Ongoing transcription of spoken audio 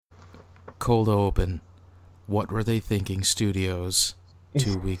Cold Open. What Were They Thinking Studios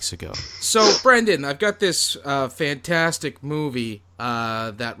 2 weeks ago. So, Brendan, I've got this fantastic movie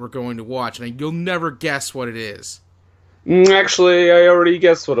that we're going to watch, and you'll never guess what it is. Actually, I already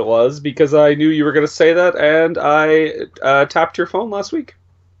guessed what it was because I knew you were going to say that, and I tapped your phone last week.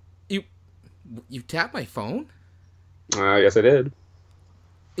 You tapped my phone? Yes, I did.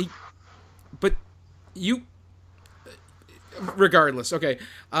 But you... Regardless, okay.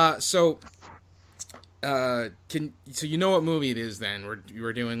 So you know what movie it is then?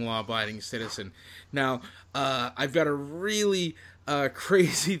 We're doing Law Abiding Citizen. Now, I've got a really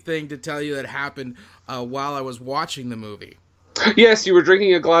crazy thing to tell you that happened while I was watching the movie. Yes, you were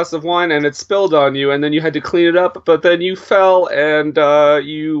drinking a glass of wine and it spilled on you, and then you had to clean it up, but then you fell and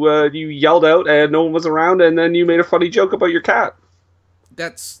you yelled out and no one was around, and then you made a funny joke about your cat.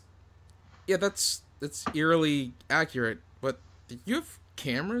 That's eerily accurate. But do you have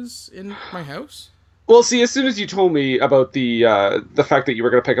cameras in my house? Well, see, as soon as you told me about the fact that you were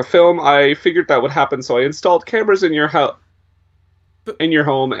going to pick a film, I figured that would happen, so I installed cameras in your house, in your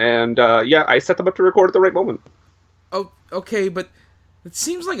home, and I set them up to record at the right moment. Oh, okay, but it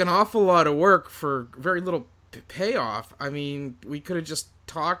seems like an awful lot of work for very little payoff. I mean, we could have just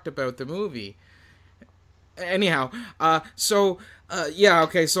talked about the movie. Anyhow, so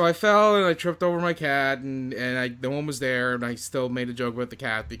I fell and I tripped over my cat, and no one was there, and I still made a joke about the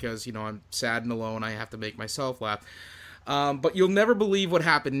cat because, I'm sad and alone, I have to make myself laugh. But you'll never believe what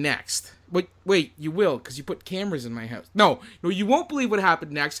happened next. Wait, you will, because you put cameras in my house. No, you won't believe what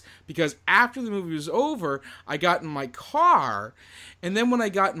happened next, because after the movie was over, I got in my car, and then when I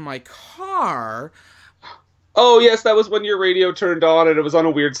got in my car... Oh, yes, that was when your radio turned on and it was on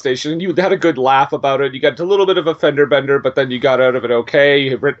a weird station, and you had a good laugh about it. You got a little bit of a fender bender, but then you got out of it okay.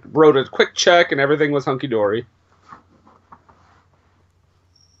 You wrote a quick check, and everything was hunky-dory.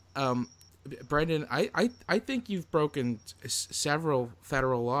 Brendan, I think you've broken several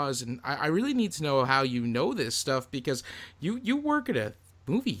federal laws, and I really need to know how you know this stuff, because you work at a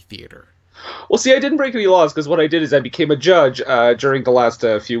movie theater. Well, see, I didn't break any laws, because what I did is I became a judge during the last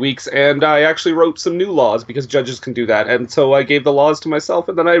few weeks, and I actually wrote some new laws, because judges can do that, and so I gave the laws to myself,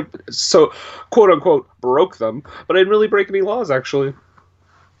 and then I, quote-unquote, broke them, but I didn't really break any laws, actually.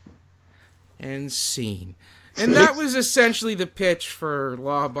 And scene. And that was essentially the pitch for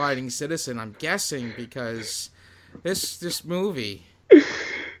Law Abiding Citizen, I'm guessing, because this movie...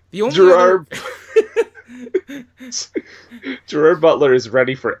 The only Gerard Butler is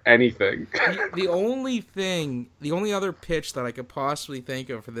ready for anything. The only other pitch that I could possibly think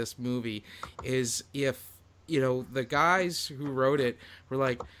of for this movie is if, the guys who wrote it were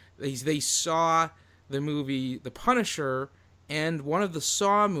like, they saw the movie The Punisher and one of the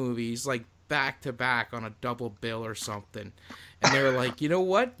Saw movies, like, back to back on a double bill or something. And they were like, you know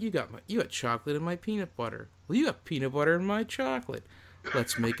what? You got chocolate in my peanut butter. Well, you got peanut butter in my chocolate.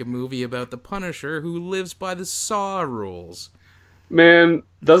 Let's make a movie about the Punisher who lives by the Saw rules. Man,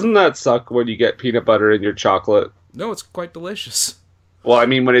 doesn't that suck when you get peanut butter in your chocolate? No, it's quite delicious. Well, I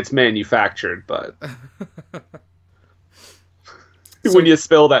mean, when it's manufactured, but... when you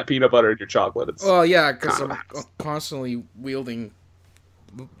spill that peanut butter in your chocolate, it's... Well, yeah, because I'm constantly wielding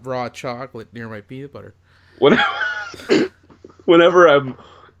raw chocolate near my peanut butter. Whenever I'm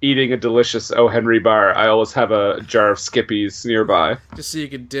eating a delicious O. Henry bar, I always have a jar of Skippies nearby. Just so you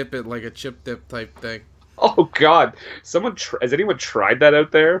can dip it like a chip dip type thing. Oh, God. Has anyone tried that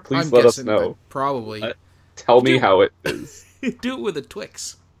out there? Please let us know. Probably. Tell me how it is. Do it with a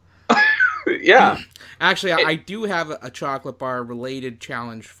Twix. Yeah. Actually, I do have a chocolate bar related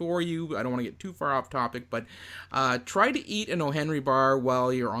challenge for you. I don't want to get too far off topic, but try to eat an O. Henry bar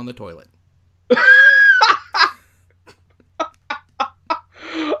while you're on the toilet.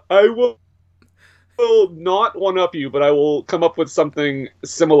 I will not one-up you, but I will come up with something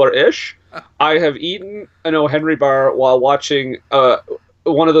similar-ish. I have eaten an O. Henry bar while watching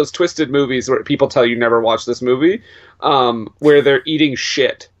one of those twisted movies where people tell you never watch this movie, where they're eating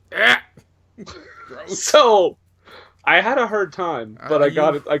shit. So, I had a hard time, but I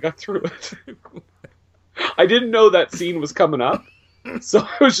got through it. I didn't know that scene was coming up, so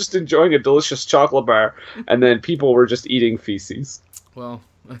I was just enjoying a delicious chocolate bar, and then people were just eating feces. Well,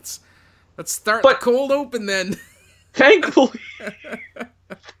 let's start the cold open then.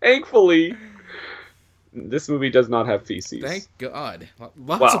 Thankfully, this movie does not have feces. Thank God.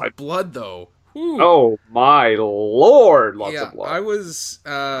 Lots of blood, though. Whew. Oh my lord! Lots of blood. I was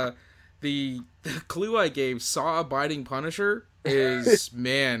the clue I gave, Saw Abiding Punisher, is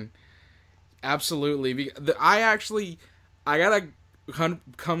man, absolutely. I gotta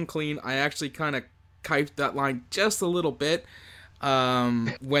come clean. I actually kind of kiped that line just a little bit.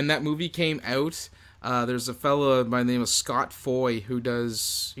 When that movie came out, there's a fellow by the name of Scott Foy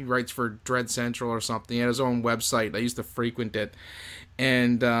he writes for Dread Central or something. He had his own website. I used to frequent it.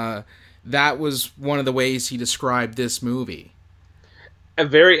 And that was one of the ways he described this movie.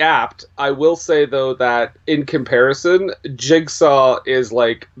 Very apt. I will say, though, that in comparison, Jigsaw is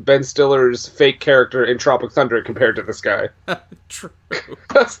like Ben Stiller's fake character in Tropic Thunder compared to this guy. True.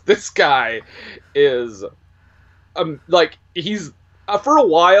 Because this guy is, he's, for a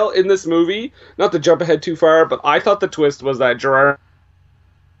while in this movie, not to jump ahead too far, but I thought the twist was that Gerard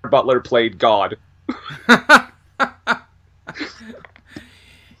Butler played God.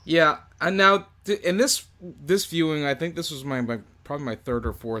 Yeah, and now, in this viewing, I think this was probably my third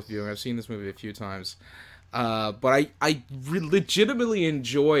or fourth viewing. I've seen this movie a few times, but I legitimately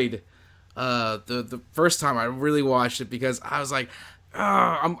enjoyed the first time I really watched it, because I was like,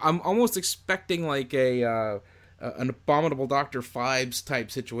 I'm almost expecting like an Abominable Dr. Phibes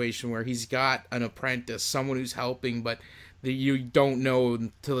type situation where he's got an apprentice, someone who's helping, but you don't know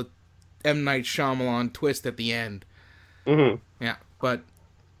until the M. Night Shyamalan twist at the end. Mm-hmm. Yeah, but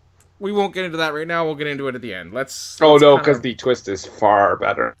we won't get into that right now. We'll get into it at the end. Let's no, because the twist is far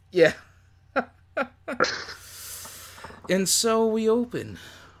better. Yeah. And so we open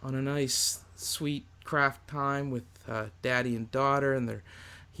on a nice, sweet craft time with daddy and daughter, and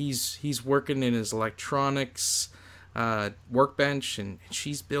he's working in his electronics workbench, and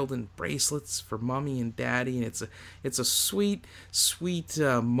she's building bracelets for mommy and daddy, and it's a sweet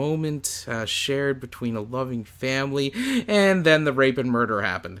moment shared between a loving family, and then the rape and murder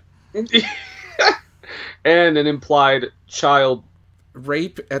happened. And an implied child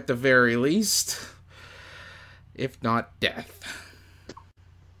rape at the very least, if not death.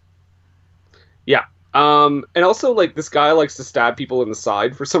 Yeah. And also, like, this guy likes to stab people in the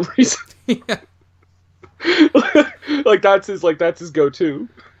side for some reason. Yeah. like that's his go-to.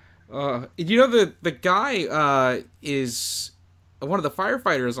 You know, the guy is one of the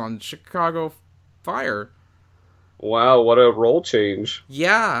firefighters on Chicago Fire. Wow, what a role change.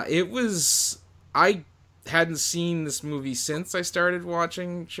 Yeah, it was. I hadn't seen this movie since I started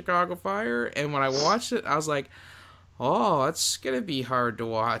watching Chicago Fire, and when I watched it, I was like, oh, it's gonna be hard to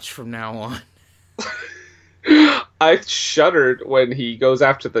watch from now on. I shuddered when he goes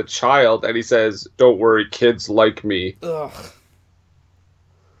after the child and he says, "Don't worry, kids like me." Ugh.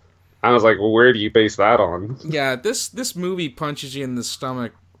 I was like, well, where do you base that on? Yeah, this movie punches you in the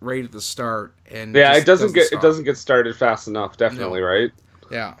stomach right at the start, and yeah, it doesn't get started fast enough. Definitely, no. Right?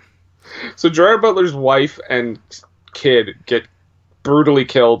 Yeah. So Gerard Butler's wife and kid get brutally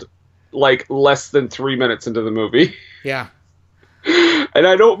killed, like less than 3 minutes into the movie. Yeah. And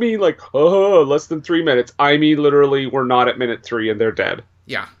I don't mean like, oh, less than 3 minutes. I mean literally, we're not at minute 3 and they're dead.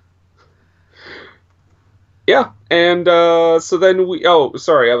 Yeah. Yeah, and so then I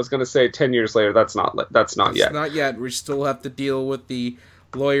was going to say 10 years later. That's not yet. Not yet. We still have to deal with the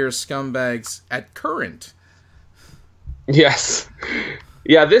lawyer scumbags at current. Yes.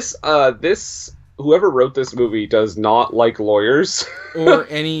 Yeah, this whoever wrote this movie does not like lawyers. Or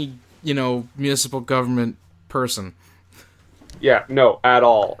any, municipal government person. Yeah, no, at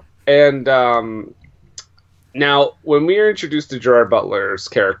all. And now, when we are introduced to Gerard Butler's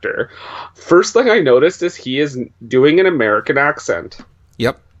character, first thing I noticed is he is doing an American accent.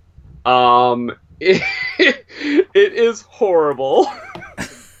 Yep. It is horrible.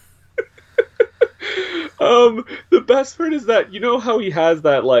 The best part is that, how he has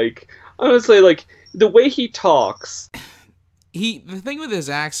that, like, honestly, like, the way he talks. The thing with his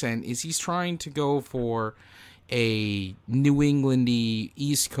accent is he's trying to go for a New Englandy,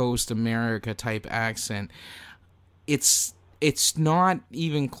 East Coast America type accent. It's not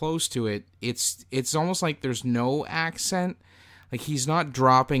even close to it. It's almost like there's no accent. Like, he's not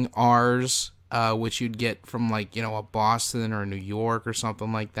dropping R's, which you'd get from, like, a Boston or a New York or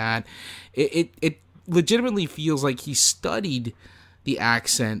something like that. It legitimately feels like he studied the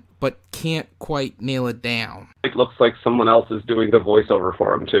accent but can't quite nail it down. It looks like someone else is doing the voiceover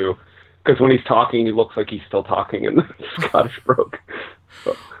for him too, because when he's talking, he looks like he's still talking in the Scottish brogue.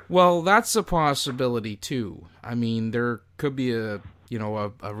 So. Well, that's a possibility too. I mean, there could be a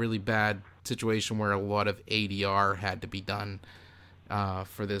really bad situation where a lot of ADR had to be done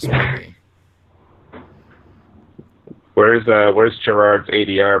for this movie. Where's Gerard's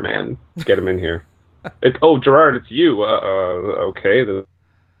ADR man? Get him in here. Gerard, it's you. Okay.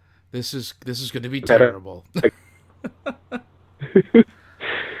 This is going to be terrible.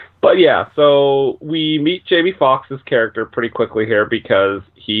 But yeah, so we meet Jamie Foxx's character pretty quickly here because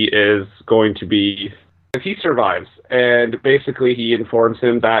he is going to be... He survives, and basically he informs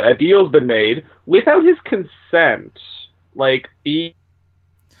him that a deal's been made without his consent. Like he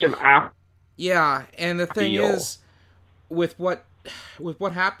him after Yeah, and the the thing deal. is, with what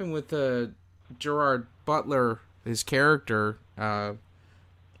happened with Gerard Butler, his character, I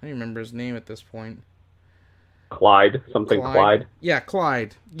don't remember his name at this point. Clyde, something Clyde. Clyde. Yeah,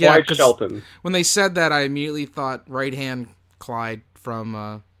 Clyde. Yeah, Clyde because Shelton. when they said that, I immediately thought right hand Clyde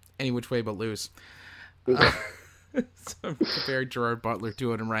from Any Which Way But Loose. So I compared Gerard Butler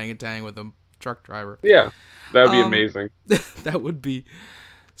to an orangutan with a truck driver. Yeah, that would be amazing. That would be.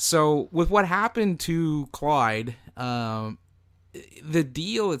 So with what happened to Clyde, the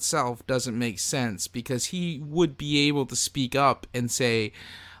deal itself doesn't make sense because he would be able to speak up and say,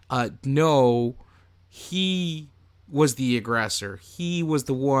 no, he was the aggressor. He was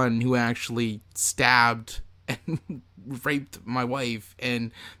the one who actually stabbed and raped my wife,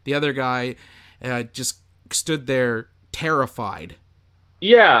 and the other guy just stood there terrified.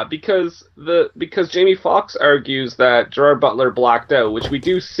 Yeah, because Jamie Foxx argues that Gerard Butler blacked out, which we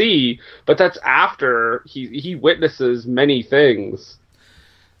do see, but that's after he witnesses many things.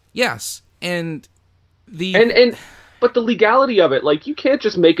 Yes, and but the legality of it, like you can't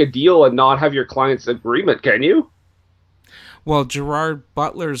just make a deal and not have your client's agreement, can you? well, Gerard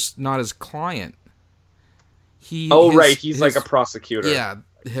Butler's not his client. Right, he's like a prosecutor. Yeah,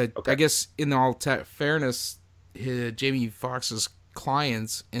 Okay. I guess in all fairness, Jamie Foxx's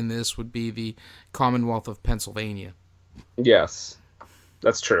clients in this would be the Commonwealth of Pennsylvania. Yes,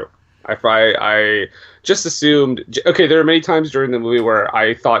 that's true. I just assumed. Okay, there are many times during the movie where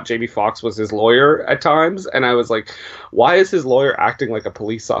I thought Jamie Foxx was his lawyer at times, and I was like, "Why is his lawyer acting like a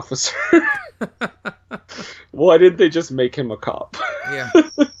police officer? Why didn't they just make him a cop?" Yeah.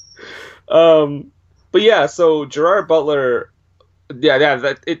 But yeah, so Gerard Butler, yeah,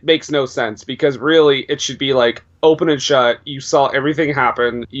 that it makes no sense because really it should be like open and shut. You saw everything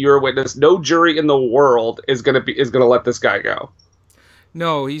happen. You're a witness. No jury in the world is gonna let this guy go.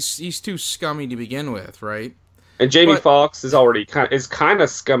 No, he's too scummy to begin with, right? And Jamie But- Foxx is already kind of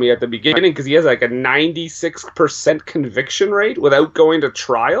scummy at the beginning because he has like a 96% conviction rate without going to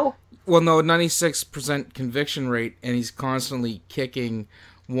trial. Well, no, 96% conviction rate, and he's constantly kicking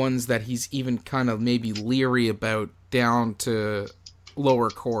ones that he's even kind of maybe leery about down to lower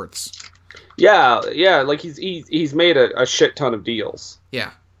courts. Yeah, like he's made a shit ton of deals.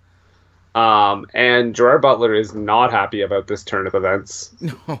 Yeah. And Gerard Butler is not happy about this turn of events,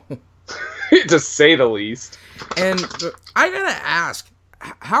 No. to say the least. And I gotta ask,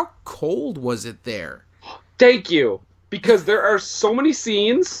 how cold was it there? Thank you, because there are so many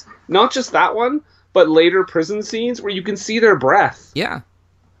scenes, not just that one, but later prison scenes where you can see their breath. Yeah.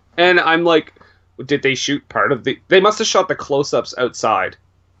 And I'm like, did they shoot part of the... They must have shot the close-ups outside.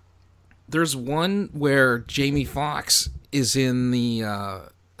 There's one where Jamie Foxx is in the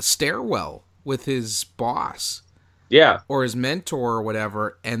stairwell with his boss Yeah. or his mentor or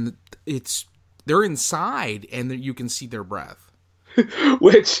whatever, and they're inside and you can see their breath.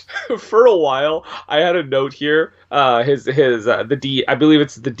 Which, for a while, I had a note here. I believe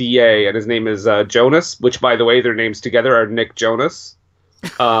it's the DA, and his name is Jonas. Which, by the way, their names together are Nick Jonas.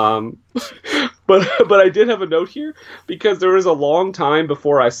 But I did have a note here because there was a long time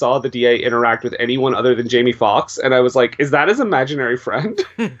before I saw the DA interact with anyone other than Jamie Foxx, and I was like, "Is that his imaginary friend?"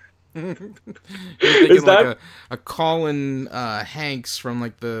 You're thinking Is that- like a Colin Hanks from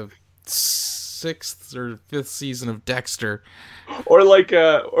like the 6th or 5th season of Dexter. or like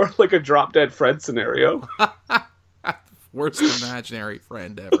a drop dead Fred scenario. Worst imaginary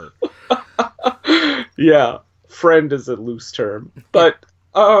friend ever. Yeah, friend is a loose term, but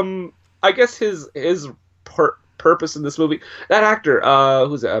I guess his purpose in this movie, that actor,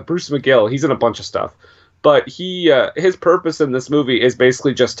 who's Bruce McGill, he's in a bunch of stuff, but his purpose in this movie is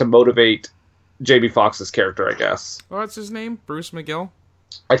basically just to motivate Jamie Foxx's character, I guess. What's his name? Bruce McGill?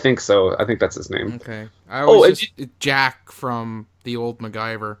 I think so. I think that's his name. Okay. I always and Jack from the old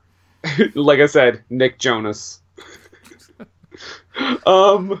MacGyver. Like I said, Nick Jonas.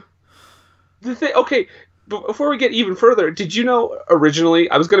 Okay, before we get even further, did you know originally?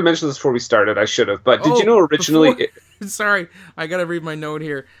 I was going to mention this before we started. I should have, but did you know originally? Sorry, I gotta read my note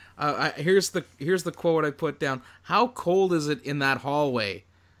here. Here's the quote I put down. How cold is it in that hallway?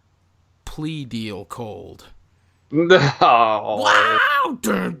 Plea deal cold. No. Wow!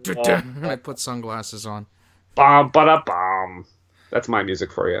 Dun, dun, dun. I put sunglasses on. Bum, ba-da-bum. That's my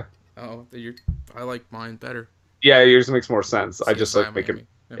music for you. Oh, I like mine better. Yeah, yours makes more sense. I just like CSI making,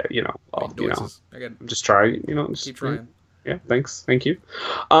 Miami. yeah, Noises. I got I'm just trying, just keep trying. Yeah, thanks, thank you.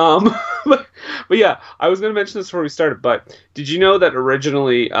 But yeah, I was going to mention this before we started. But did you know that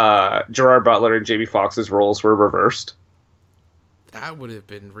originally Gerard Butler and Jamie Foxx's roles were reversed? That would have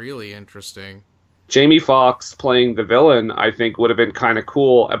been really interesting. Jamie Foxx playing the villain, I think, would have been kind of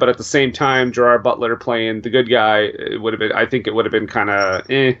cool. But at the same time, Gerard Butler playing the good guy, it would have been. I think it would have been kind of,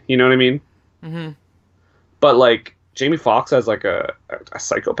 you know what I mean? Mm-hmm. But like Jamie Foxx as like a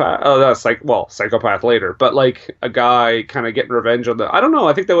psychopath. Oh, that's like psychopath later. But like a guy kind of getting revenge on the. I don't know.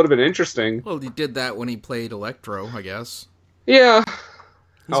 I think that would have been interesting. Well, he did that when he played Electro, I guess. Yeah.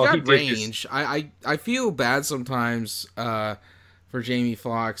 He's got range. I feel bad sometimes for Jamie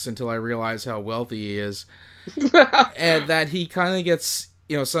Foxx until I realize how wealthy he is. And that he kind of gets,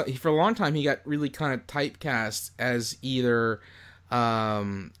 so for a long time he got really kind of typecast as either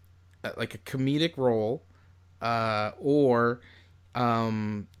like a comedic role or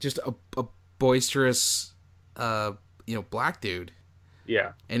just a boisterous, black dude.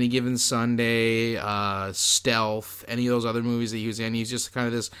 Yeah. Any Given Sunday, Stealth, any of those other movies that he was in, he's just kind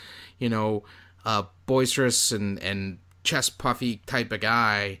of this, boisterous and chest puffy type of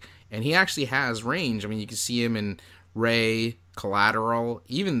guy. And he actually has range. I mean, you can see him in Ray, Collateral,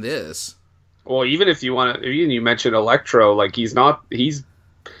 even this. Well, even if you want to, even you mentioned Electro, like he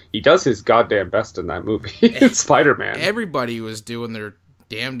does his goddamn best in that movie. Spider-Man. Everybody was doing their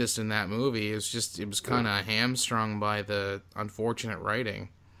damnedest in that movie. It was kind of hamstrung by the unfortunate writing.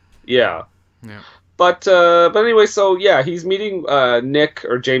 Yeah. Yeah. But anyway, so yeah, he's meeting Nick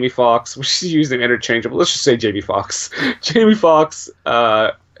or Jamie Foxx. We should use them interchangeable. Let's just say Jamie Foxx. Jamie Foxx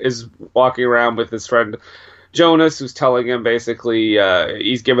is walking around with his friend Jonas, who's telling him basically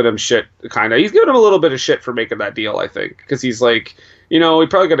he's giving him shit. He's giving him a little bit of shit for making that deal. I think because he's like, he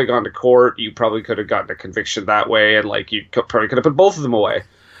probably could have gone to court. You probably could have gotten a conviction that way, and like you probably could have put both of them away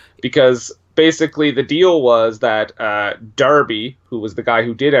because basically the deal was that Darby, who was the guy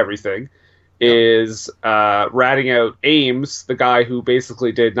who did everything, is ratting out Ames, the guy who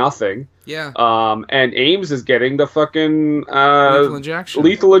basically did nothing. Yeah. And Ames is getting the fucking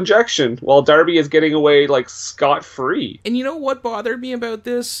lethal injection, while Darby is getting away like scot-free. And you know what bothered me about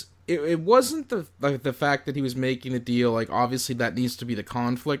this? It wasn't the fact that he was making the deal. Like, obviously that needs to be the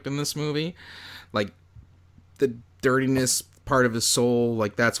conflict in this movie. Like, the dirtiness part of his soul,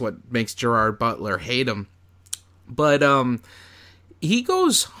 like that's what makes Gerard Butler hate him. But he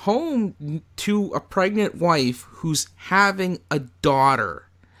goes home to a pregnant wife who's having a daughter,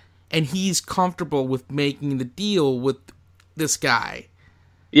 and he's comfortable with making the deal with this guy.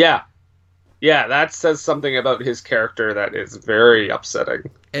 Yeah. Yeah, that says something about his character that is very upsetting.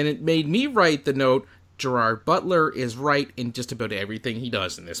 And it made me write the note, Gerard Butler is right in just about everything he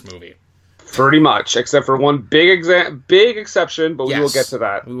does in this movie. Pretty much, except for one big exception, but we will get to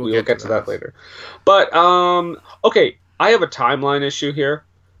that. We will get to that later. But, okay, I have a timeline issue here.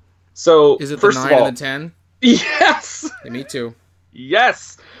 So, is it the 9 and the 10? Yes! Yeah, me too.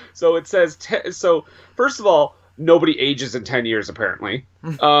 Yes! So it says, so, first of all, nobody ages in 10 years, apparently.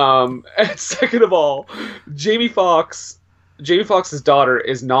 And second of all, Jamie Foxx's daughter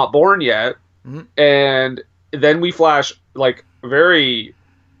is not born yet. Mm-hmm. And then we flash, like, very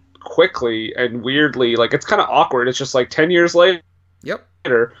quickly and weirdly, like, it's kind of awkward. It's just, like, 10 years later. Yep.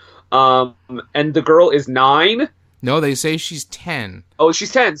 And the girl is 9. No, they say she's 10. Oh,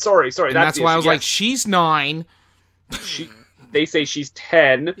 she's 10. Sorry. And that's why I was like, she's 9. They say she's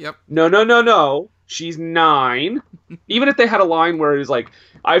 10. Yep. No. She's 9. Even if they had a line where it was like,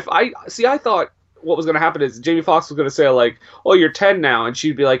 I thought what was going to happen is Jamie Foxx was going to say like, oh, you're 10 now. And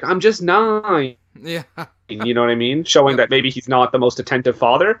she'd be like, I'm just 9. Yeah. You know what I mean? Showing that maybe he's not the most attentive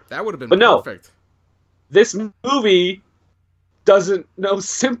father. That would have been perfect. No, this movie doesn't know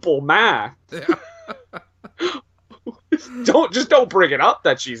simple math. Yeah. Don't bring it up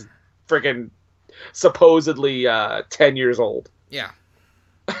that she's freaking supposedly 10 years old. Yeah.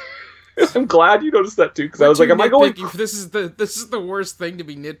 I'm glad you noticed that too, because I was like, am I going? This is the worst thing to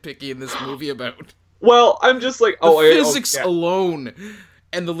be nitpicky in this movie about. Well, I'm just like, physics alone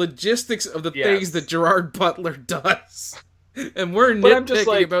and the logistics of the things that Gerard Butler does. And we're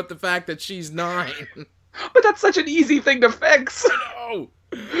nitpicking about the fact that she's 9. But that's such an easy thing to fix. No.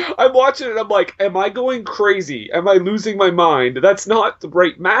 I'm watching it and I'm like, am I going crazy? Am I losing my mind? That's not the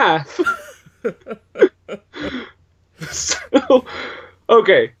right math.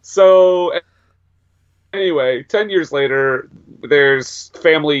 So anyway, 10 years later, there's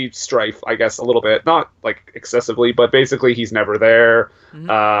family strife, I guess, a little bit. Not, like, excessively, but basically he's never there.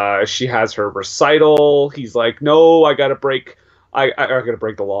 Mm-hmm. She has her recital. He's like, no, I gotta break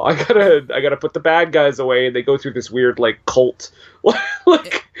the law. I gotta put the bad guys away. And they go through this weird, like, cult.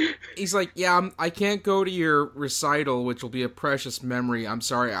 He's like, yeah, I can't go to your recital, which will be a precious memory. I'm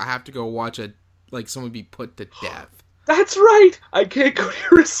sorry, I have to go watch someone be put to death. That's right! I can't go to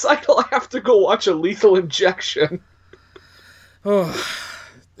your recital. I have to go watch a lethal injection. Oh,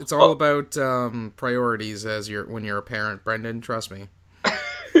 It's all about priorities when you're a parent, Brendan. Trust me.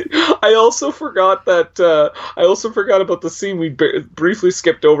 I also forgot that. I also forgot about the scene we briefly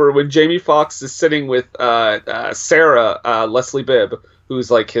skipped over when Jamie Foxx is sitting with Sarah, Leslie Bibb,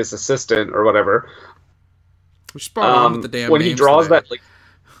 who's like his assistant or whatever. We're spot on with the damn when names he draws today. that like.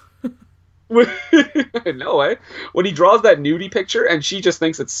 No way. When he draws that nudie picture, and she just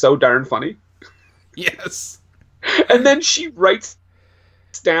thinks it's so darn funny. Yes. And then she writes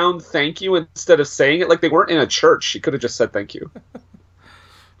down "thank you" instead of saying it, like they weren't in a church. She could have just said "thank you."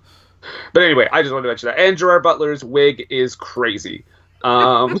 But anyway, I just wanted to mention that. And Gerard Butler's wig is crazy.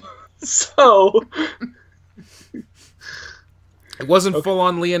 So it wasn't full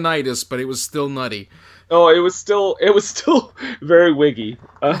on Leonidas, but it was still nutty. Oh, it was still very wiggy.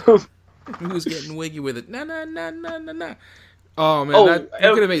 He was getting wiggy with it. Nah. Oh man,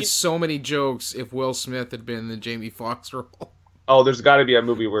 you could have made so many jokes if Will Smith had been in the Jamie Foxx role. Oh, there's got to be a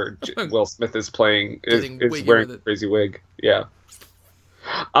movie where Will Smith is wearing a crazy wig. Yeah.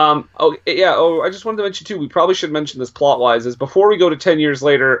 Oh yeah. Oh, I just wanted to mention too. We probably should mention this plot-wise. Is before we go to 10 years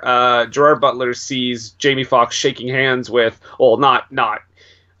later, Gerard Butler sees Jamie Foxx shaking hands with. Well, not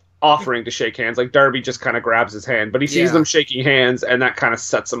offering to shake hands. Like Darby just kind of grabs his hand, but he sees them shaking hands, and that kind of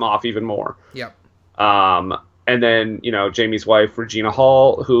sets him off even more. Yep. And then, Jamie's wife, Regina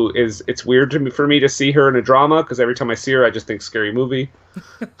Hall, who is, it's weird for me to see her in a drama, because every time I see her, I just think Scary Movie.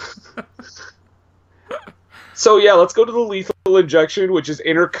 So, yeah, let's go to the lethal injection, which is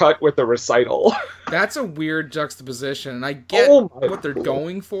intercut with the recital. That's a weird juxtaposition, and I get what they're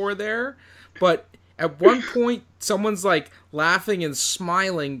going for there, but at one point, someone's, like, laughing and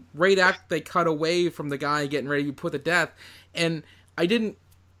smiling right after they cut away from the guy getting ready to be put to death, and I didn't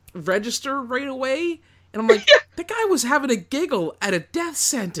register right away. And I'm like, the guy was having a giggle at a death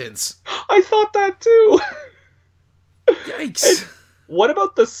sentence. I thought that too. Yikes. And what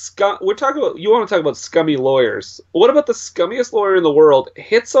about the you want to talk about scummy lawyers. What about the scummiest lawyer in the world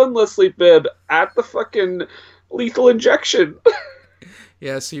hits on Leslie Bibb at the fucking lethal injection?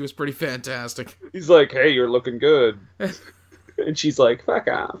 Yes, he was pretty fantastic. He's like, hey, you're looking good. And she's like, fuck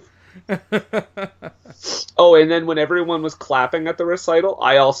off. Oh, and then when everyone was clapping at the recital,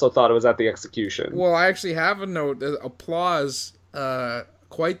 I also thought it was at the execution. Well, I actually have a note. Applause,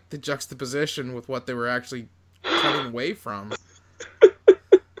 quite the juxtaposition with what they were actually cutting away from.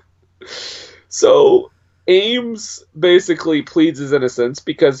 So, Ames basically pleads his innocence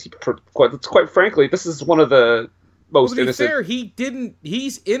because, quite frankly, this is one of the most innocent... To be fair,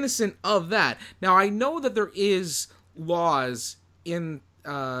 he's innocent of that. Now, I know that there is laws in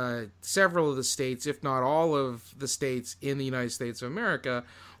several of the states, if not all of the states in the United States of America,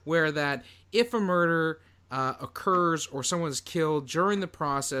 where that if a murder occurs or someone's killed during the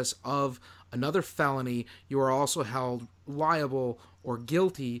process of another felony, you are also held liable or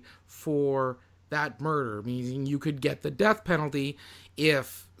guilty for that murder, meaning you could get the death penalty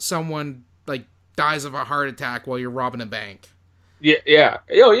if someone dies of a heart attack while you're robbing a bank. Yeah.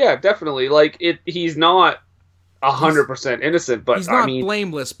 Oh yeah, definitely. He's not 100% innocent, but he's not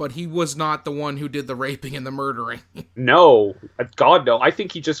blameless, but he was not the one who did the raping and the murdering. No, God no. I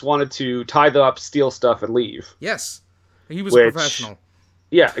think he just wanted to tie them up, steal stuff, and leave. Yes, he was a professional.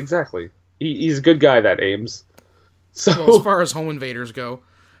 Yeah, exactly. He's a good guy, that Ames. So as far as home invaders go,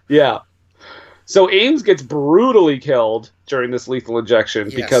 yeah. So Ames gets brutally killed during this lethal injection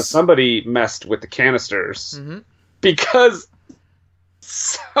because somebody messed with the canisters. Mm-hmm. Because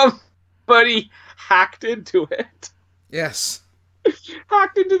somebody hacked into it. Yes.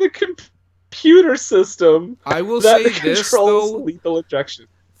 Hacked into the computer system. I will say this, though. Lethal injection.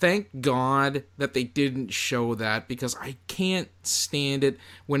 Thank God that they didn't show that, because I can't stand it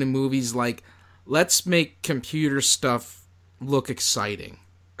when in movies let's make computer stuff look exciting.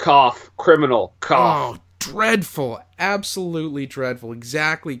 Cough. Criminal. Cough. Oh, dreadful. Absolutely dreadful.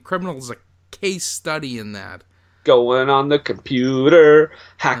 Exactly. Criminal is a case study in that. Going on the computer,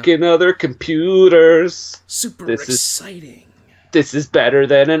 hacking other computers. Super exciting. This is better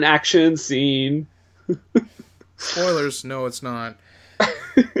than an action scene. Spoilers, no, it's not.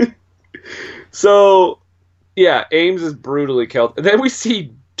 So, yeah, Ames is brutally killed. And then we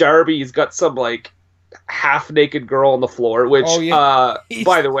see Darby's got some, half-naked girl on the floor, which,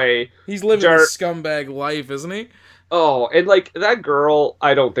 by the way... He's living a scumbag life, isn't he? Oh, and, that girl,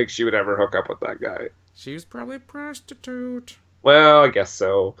 I don't think she would ever hook up with that guy. She was probably a prostitute. Well, I guess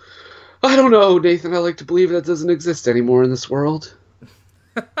so. I don't know, Nathan. I like to believe that doesn't exist anymore in this world.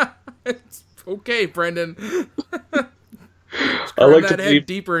 It's okay, Brendan. I like to believe head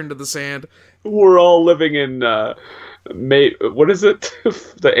deeper into the sand. We're all living in what is it?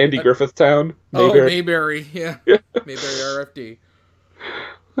 The Andy Griffith town? Mayberry. Oh, Mayberry, yeah. Mayberry RFD.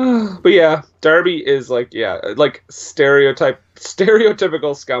 But yeah, Darby is like, yeah, like stereotypical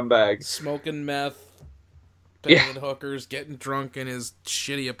scumbag. Smoking meth, Yeah, banging hookers, getting drunk in his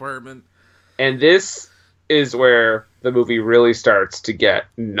shitty apartment. and this is where the movie really starts to get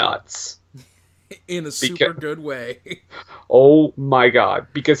nuts. In a Because, super good way. oh my god,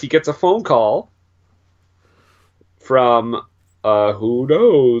 because he gets a phone call from who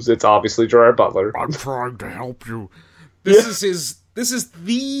knows? It's obviously Gerard Butler. I'm trying to help you. Yeah. This is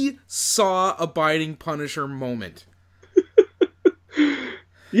the Saw abiding Punisher moment.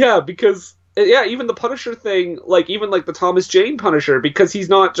 Yeah, because yeah, even the Punisher thing, like even like the Thomas Jane Punisher, because he's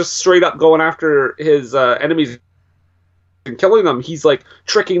not just straight up going after his enemies and killing them. He's like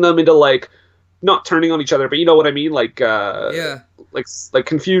tricking them into like not turning on each other, but you know what I mean, like Yeah. like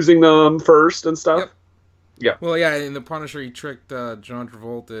confusing them first and stuff. Yep. Yeah. Well, yeah, in The Punisher, he tricked John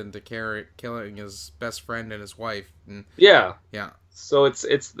Travolta into killing his best friend and his wife. And, Yeah. yeah. So it's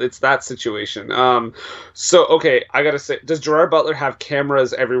that situation. So okay, I gotta say, does Gerard Butler have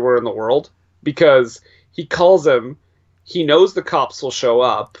cameras everywhere in the world? Because he calls him, he knows the cops will show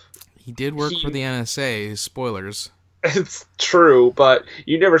up. He did work for the NSA. Spoilers. It's true, but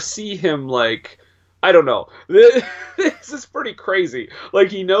you never see him like, I don't know. This is pretty crazy. Like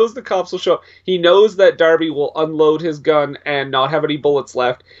he knows the cops will show up. He knows that Darby will unload his gun and not have any bullets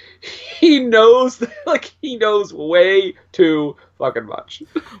left. He knows that, like he knows way too fucking much.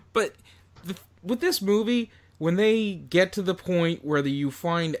 But with this movie, when they get to the point where you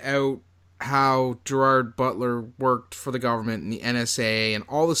find out how Gerard Butler worked for the government and the NSA and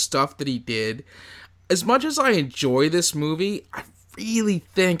all the stuff that he did, as much as I enjoy this movie, I really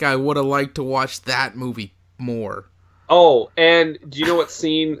think I would have liked to watch that movie more. Oh, and do you know what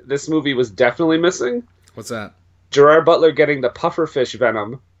scene this movie was definitely missing? What's that? Gerard Butler getting the pufferfish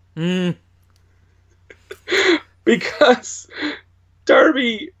venom. Because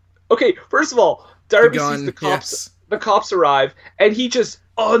Darby... Okay, first of all, Darby sees the cops. Yes. The cops arrive, and he just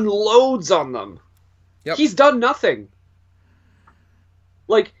unloads on them. Yep. He's done nothing.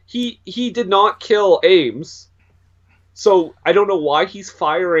 Like, he did not kill Ames, so I don't know why he's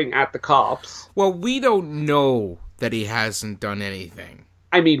firing at the cops. Well, we don't know that he hasn't done anything.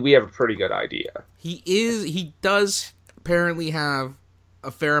 I mean, we have a pretty good idea. He does apparently have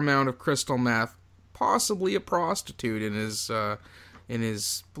a fair amount of crystal meth, possibly a prostitute in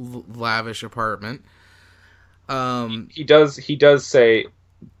his lavish apartment. He does say,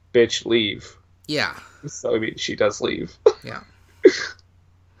 "Bitch, leave." Yeah. So I mean, she does leave. Yeah.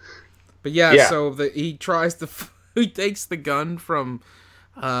 But yeah, so he tries to he takes the gun from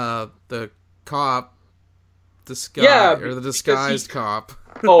the cop, or the disguised cop.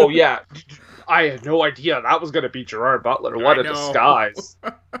 Oh yeah, I had no idea that was going to be Gerard Butler. What a disguise!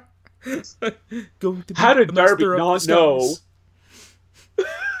 How did Darby not know?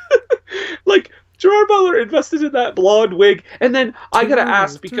 Like Gerard Butler invested in that blonde wig, and then I gotta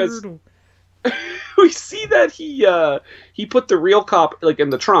ask because we see that he put the real cop like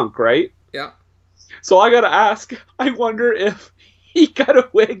in the trunk, right? Yeah. So I gotta ask. I wonder if he got a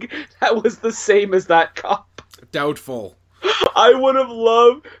wig that was the same as that cop. Doubtful. I would have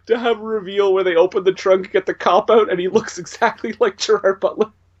loved to have a reveal where they open the trunk, get the cop out, and he looks exactly like Gerard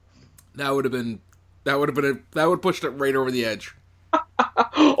Butler. That would have pushed it right over the edge.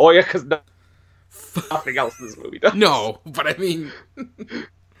 Oh yeah, because nothing else in this movie does. No, but I mean,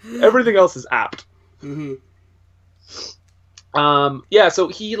 everything else is apt. Mm-hmm. Yeah, so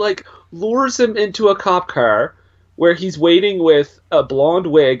he like lures him into a cop car where he's waiting with a blonde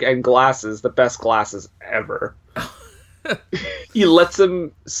wig and glasses, the best glasses ever. He lets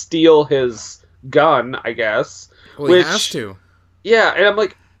him steal his gun, I guess. Well, he has to. Yeah, and I'm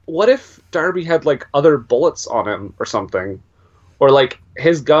like, what if Darby had like other bullets on him or something? Or like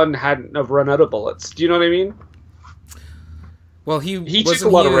his gun hadn't have run out of bullets. Do you know what I mean? Well, he took a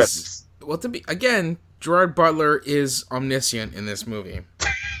lot of risks. Well, again, Gerard Butler is omniscient in this movie.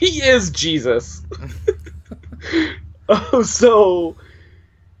 He is Jesus. Oh, so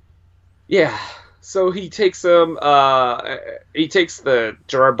yeah. So he takes him. He takes the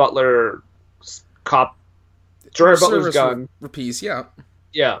Gerard Butler cop. Gerard Butler's gun. Piece, yeah.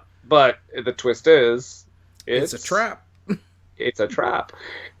 Yeah, but the twist is it's a trap. It's a trap.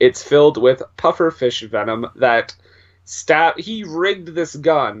 It's filled with pufferfish venom that he rigged this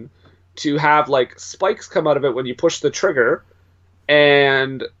gun to have like spikes come out of it when you push the trigger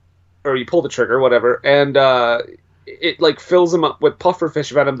or you pull the trigger, whatever, and it like fills him up with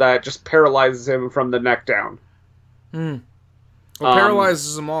pufferfish venom that just paralyzes him from the neck down. Well,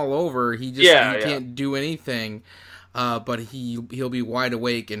 paralyzes him all over. He can't do anything, but he'll be wide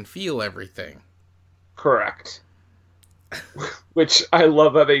awake and feel everything. Correct. which I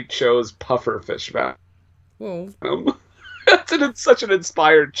love how they chose pufferfish Well, venom. Such an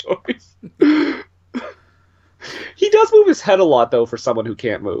inspired choice. He does move his head a lot, though, for someone who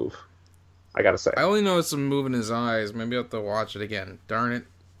can't move. I gotta say. I only noticed him moving his eyes. Maybe I'll have to watch it again. Darn it.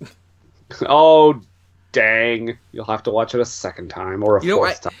 Oh, dang. You'll have to watch it a second time or a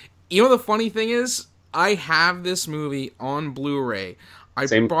fourth time. You know the funny thing is? I have this movie on Blu-ray.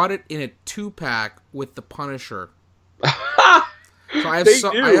 I bought it in a 2-pack with The Punisher. So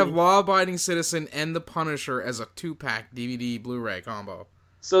I have Law Abiding Citizen and The Punisher as a 2-pack DVD Blu-ray combo.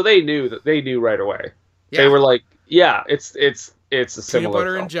 So they knew right away. Yeah. They were like, yeah, it's a similar Peanut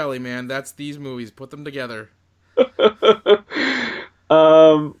butter film. and jelly, man. That's these movies. Put them together.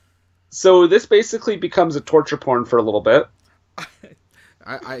 So this basically becomes a torture porn for a little bit.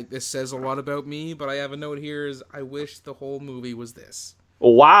 This says a lot about me, but I have a note here is I wish the whole movie was this.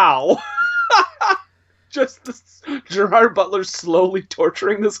 Wow. Just Gerard Butler slowly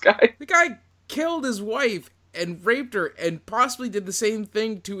torturing this guy. The guy killed his wife and raped her and possibly did the same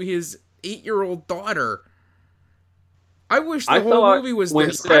thing to his 8-year-old daughter. I wish the whole movie was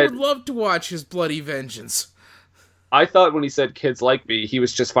this. I would love to watch his bloody vengeance. I thought when he said kids like me, he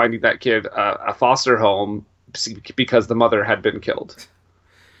was just finding that kid a foster home because the mother had been killed.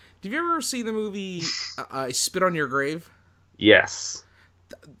 Did you ever see the movie I Spit on Your Grave? Yes.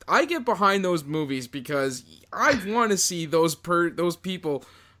 I get behind those movies because I want to see those people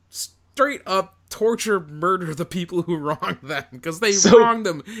straight up torture, murder the people who wronged them because they wronged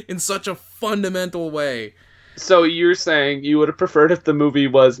them in such a fundamental way. So you're saying you would have preferred if the movie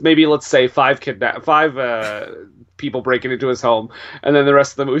was maybe, let's say, 5 people breaking into his home, and then the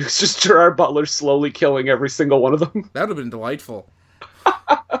rest of the movie was just Gerard Butler slowly killing every single one of them? That would have been delightful.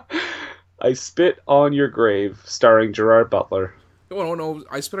 I Spit on Your Grave, starring Gerard Butler. Oh, no,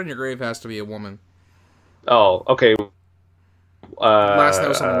 I Spit on Your Grave has to be a woman. Oh, okay. Last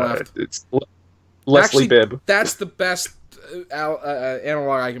House on the Left. It's Leslie Bibb. That's the best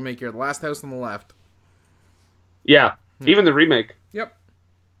analog I can make here. The Last House on the Left. Yeah, even the remake. Yep.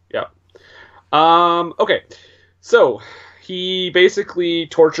 Okay, so he basically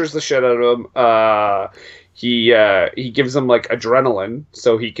tortures the shit out of him. He gives him like adrenaline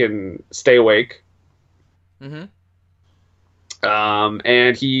so he can stay awake. Mm-hmm.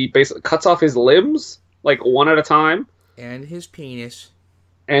 And he basically cuts off his limbs like one at a time. And his penis.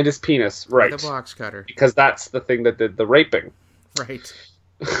 Right? With a box cutter. Because that's the thing that did the raping. Right.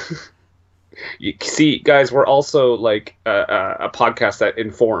 You see, guys, we're also like a podcast that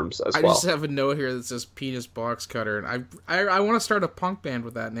informs as well. I just have a note here that says penis box cutter, and I want to start a punk band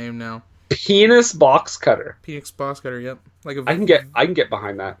with that name now. Penis box cutter. Penis box cutter. Yep. Like I can get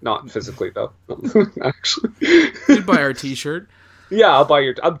behind that. Not physically though. Actually, you'd buy our T-shirt. Yeah, I'll buy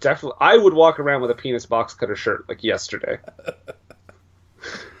your. I would walk around with a penis box cutter shirt like yesterday.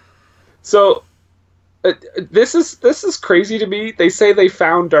 So. This is crazy to me. They say they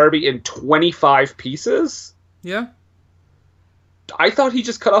found Darby in 25 pieces. Yeah. I thought he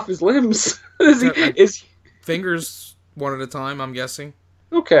just cut off his limbs. Fingers one at a time, I'm guessing.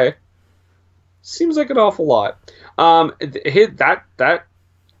 Okay. Seems like an awful lot. That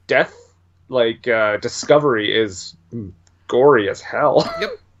death discovery is gory as hell. Yep.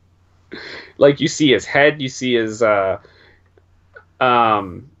 Like you see his head, you see his yeah.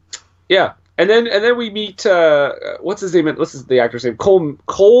 And then we meet what's his name? What's the actor's name? Colm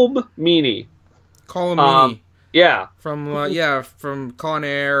Meaney. Colm Meaney. Yeah. From Con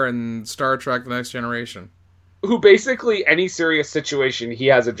Air and Star Trek: The Next Generation. Who basically any serious situation he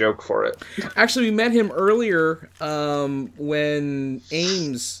has a joke for it. Actually, we met him earlier when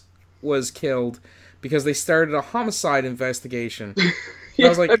Ames was killed because they started a homicide investigation. Yeah, I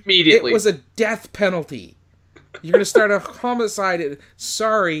was like, immediately. It was a death penalty. You're gonna start a homicide.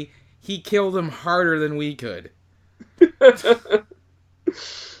 Sorry. He killed him harder than we could.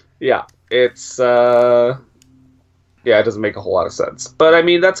 Yeah, it's it doesn't make a whole lot of sense. But I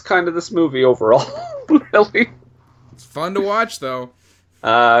mean, that's kind of this movie overall, really. It's fun to watch, though.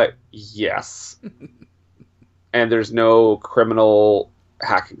 Yes. And there's no criminal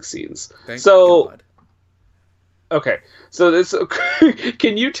hacking scenes. Thank God. Okay, so this.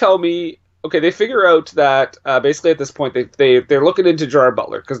 Can you tell me? Okay, they figure out that basically at this point they're looking into Gerard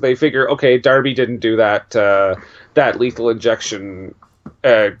Butler because they figure, okay, Darby didn't do that lethal injection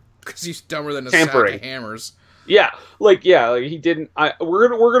because he's dumber than a tampering. sack of hammers. Yeah, he didn't. We're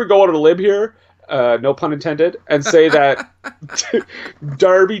gonna go out on a limb here, no pun intended, and say that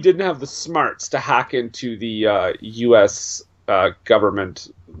Darby didn't have the smarts to hack into the U.S.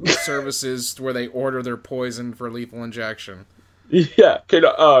 Government services where they order their poison for lethal injection. Yeah.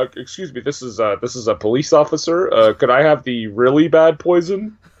 Excuse me. This is a police officer. Could I have the really bad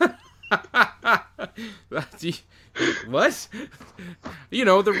poison? What? You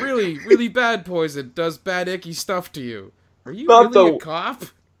know, the really, really bad poison does bad, icky stuff to you. Are you Not really the- a cop?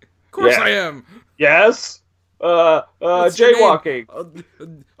 Of course Yeah. I am. Yes. What's your name?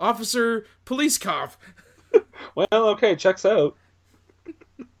 Jaywalking. Officer, police cop. Well, okay, checks out.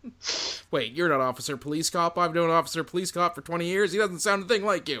 Wait, you're not officer, police cop? I've known officer, police cop for 20 years. He doesn't sound a thing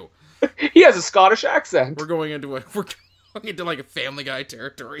like you. He has a Scottish accent. We're going into like a Family Guy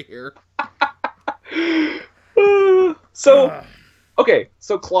territory here. Okay,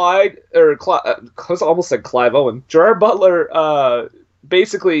 so Clyde, I almost said Clive Owen. Gerard Butler,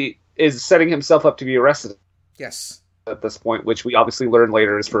 basically is setting himself up to be arrested Yes. at this point, which we obviously learn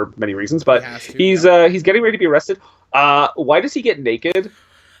later is for many reasons. But He has to, he's getting ready to be arrested. Why does he get naked?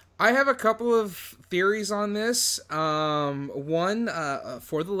 I have a couple of theories on this. One,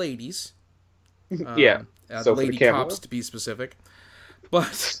 for the ladies. Yeah. The So for the lady camera. cops, to be specific.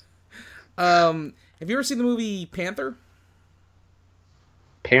 But, have you ever seen the movie Panther?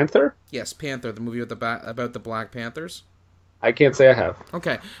 Panther? Yes, Panther, the movie with about the Black Panthers. I can't say I have.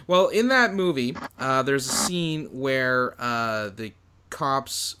 Okay. Well, in that movie, there's a scene where the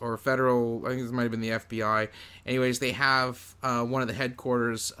cops or federal, I think this might have been the FBI. Anyways, they have one of the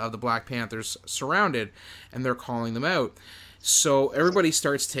headquarters of the Black Panthers surrounded, and they're calling them out. So everybody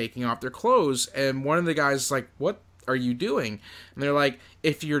starts taking off their clothes, and one of the guys is like, "What are you doing?" And they're like,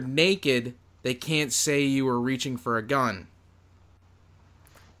 "If you're naked, they can't say you were reaching for a gun."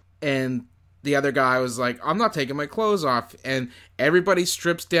 And the other guy was like, "I'm not taking my clothes off." And everybody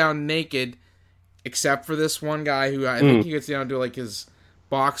strips down naked, except for this one guy who I think he gets down to like his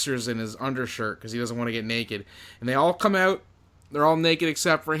boxers and his undershirt because he doesn't want to get naked. And they all come out. They're all naked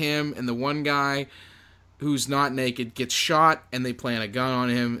except for him. And the one guy who's not naked gets shot, and they plant a gun on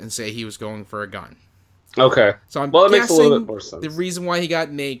him and say he was going for a gun. Okay. So I'm Well, it guessing makes a little bit more sense. the reason why he got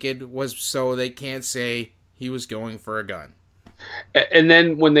naked was so they can't say he was going for a gun. And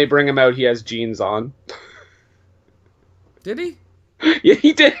then when they bring him out, he has jeans on. Did he? Yeah,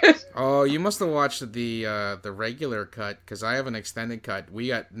 he did. Oh, you must have watched the regular cut, because I have an extended cut. We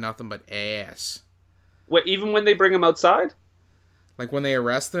got nothing but ass. Wait, even when they bring him outside? Like when they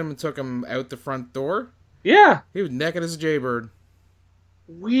arrested him and took him out the front door, Yeah. he was naked as a jaybird.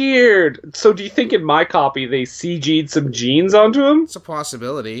 Weird. So do you think in my copy they CG'd some jeans onto him? It's a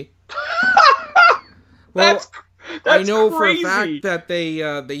possibility. Well, That's I know crazy. for a fact that they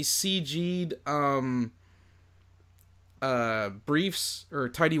CG'd briefs or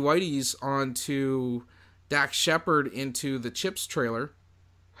tidy whities onto Dax Shepard into the Chips trailer.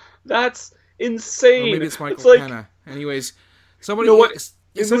 That's insane. Or maybe it's Michael like, Pena. Anyways, somebody You know what? In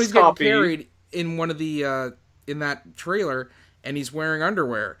somebody's this getting copy- carried in one of the in that trailer, and he's wearing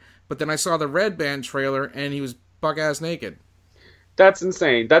underwear. But then I saw the Red Band trailer, and he was buck ass naked. That's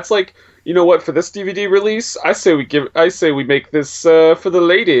insane. That's like, you know what? For this DVD release, I say we make this for the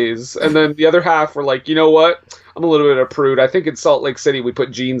ladies, and then the other half we're like, you know what? I'm a little bit of a prude. I think in Salt Lake City we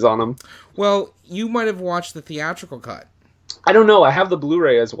put jeans on them. Well, you might have watched the theatrical cut, I don't know. I have the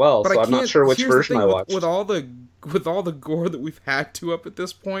Blu-ray as well, but so I I'm can't. not sure which here's the version thing, I watched. With all the gore that we've had to up at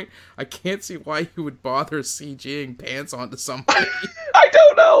this point, I can't see why you would bother CGing pants onto somebody. I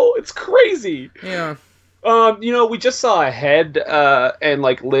don't know. It's crazy. Yeah. You know, we just saw a head and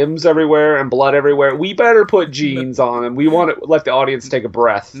like limbs everywhere and blood everywhere. We better put jeans on them. We want to let the audience take a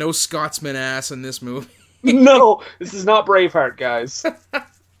breath. No Scotsman ass in this movie. No, this is not Braveheart, guys.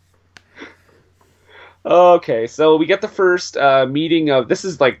 Okay, so we get the first meeting of this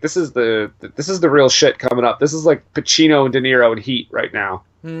is the real shit coming up. This is like Pacino and De Niro in Heat right now.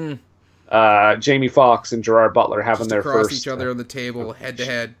 Jamie Foxx and Gerard Butler having Just their across first each other on the table, head to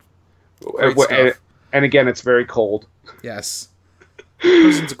head. Great stuff. and again, it's very cold. Yes.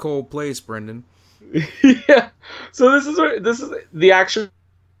 Prison's a cold place, Brendan. Yeah. So this is the action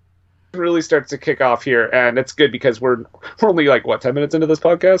really starts to kick off here, and it's good because we're only like 10 minutes into this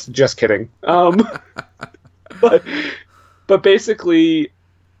podcast. Just kidding. But basically,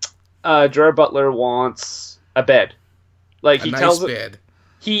 Gerard Butler wants a bed. Like he nice tells bed.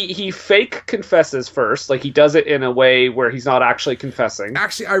 he fake confesses first. Like he does it in a way where he's not actually confessing.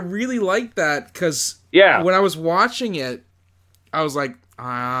 Actually, I really like that because Yeah. when I was watching it, I was like,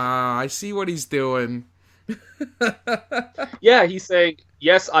 I see what he's doing. Yeah, he's saying,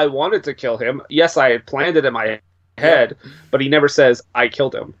 yes, I wanted to kill him. Yes, I had planned it in my head, but he never says I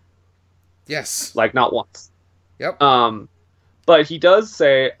killed him. Yes. Like not once. Yep. But he does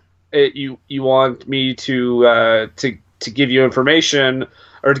say, you want me to give you information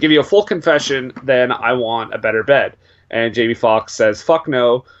or to give you a full confession, then I want a better bed. And Jamie Foxx says, "Fuck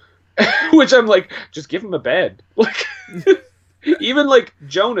no," which I'm like, just give him a bed. Like, even like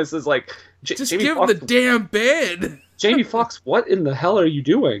Jonas is like, just give him the damn bed. Jamie Foxx, what in the hell are you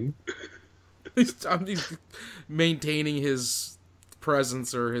doing? He's maintaining his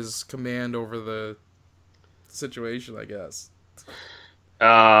presence or his command over the situation, I guess.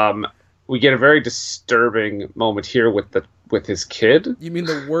 We get a very disturbing moment here with his kid. You mean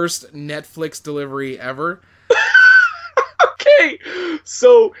the worst Netflix delivery ever? Okay,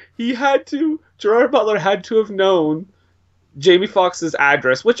 so Gerard Butler had to have known Jamie Foxx's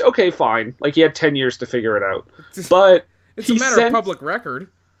address, which, okay, fine. Like, he had 10 years to figure it out. But it's a matter of public record.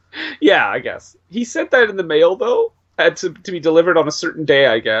 Yeah, I guess. He sent that in the mail, though, to be delivered on a certain day,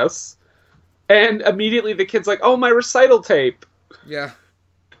 I guess. And immediately the kid's like, oh, my recital tape. Yeah.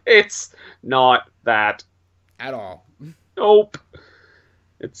 It's not that. At all. Nope.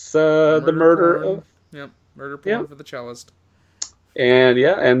 It's the murder porn. of... Yep, murder porn for the cellist. And,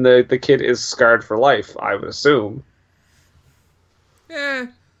 and the kid is scarred for life, I would assume.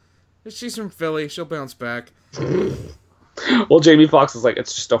 She's from Philly. She'll bounce back. Well, Jamie Foxx is like,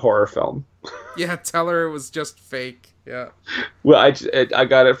 it's just a horror film. Yeah, tell her it was just fake. Yeah. Well, I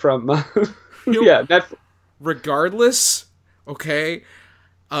got it from... Netflix. Regardless, okay,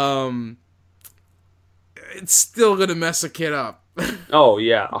 it's still gonna mess a kid up. Oh,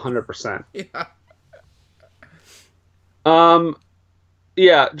 yeah, 100%. Yeah.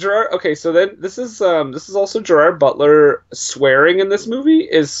 Yeah, Gerard. Okay, so then this is also Gerard Butler swearing in this movie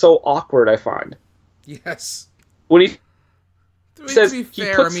is so awkward. I find. Yes. When he says he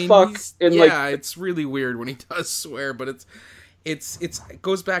puts fuck in it's really weird when he does swear, but it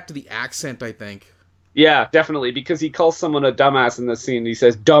goes back to the accent, I think. Yeah, definitely, because he calls someone a dumbass in this scene. He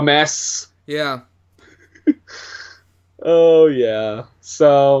says dumbass. Yeah. Oh yeah.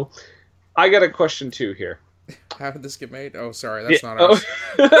 So I got a question too here. How did this get made? Oh, sorry, that's not us.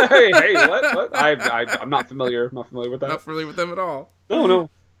 hey, what? I'm not familiar. I'm not familiar with that. Not familiar with them at all. No.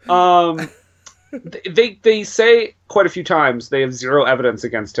 They say quite a few times they have zero evidence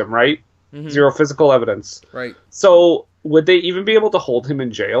against him, right? Mm-hmm. Zero physical evidence. Right. So would they even be able to hold him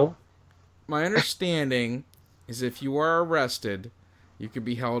in jail? My understanding is if you are arrested, you could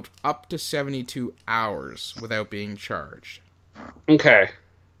be held up to 72 hours without being charged. Okay.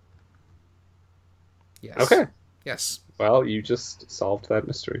 Yes. Okay. Yes. Well, you just solved that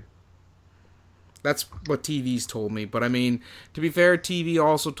mystery. That's what TV's told me. But I mean, to be fair, TV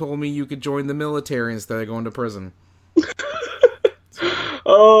also told me you could join the military instead of going to prison.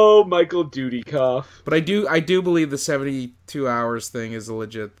 Oh, Michael Dudikoff. But I do believe the 72 hours thing is a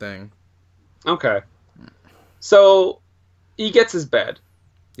legit thing. Okay. So he gets his bed.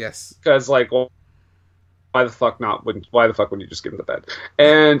 Yes. Because, like, well, why the fuck not? Why the fuck wouldn't you just give him the bed?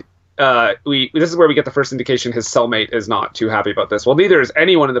 And this is where we get the first indication his cellmate is not too happy about this. Well, neither is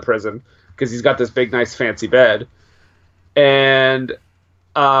anyone in the prison because he's got this big, nice, fancy bed. And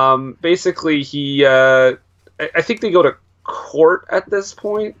basically, I think they go to court at this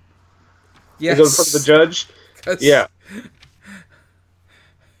point. Yes. They go in front of the judge. Yeah.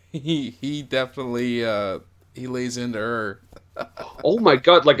 He definitely he lays into her. Oh my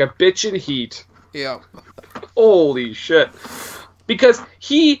god, like a bitch in heat. Yeah. Holy shit. Because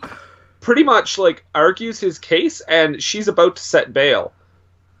he pretty much like argues his case and she's about to set bail.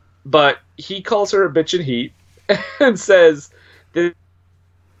 But he calls her a bitch in heat and says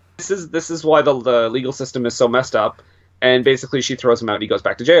this is why the legal system is so messed up, and basically she throws him out and he goes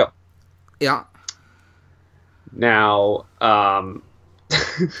back to jail. Yeah. Now, now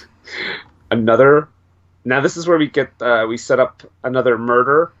this is where we set up another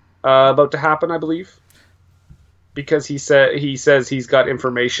murder about to happen, I believe. Because he says he's got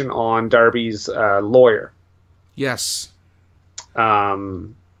information on Darby's lawyer. Yes.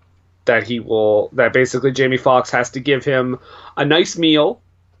 That basically Jamie Foxx has to give him a nice meal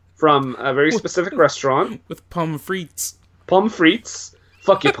from a very specific restaurant. With pommes frites. Pommes frites.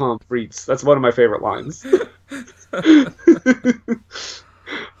 Fuck you, pommes frites. That's one of my favorite lines.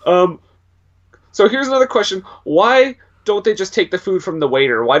 So here's another question. Why don't they just take the food from the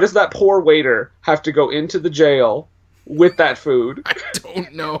waiter? Why does that poor waiter have to go into the jail with that food? I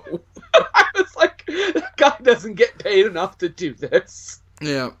don't know. I was like, that guy doesn't get paid enough to do this.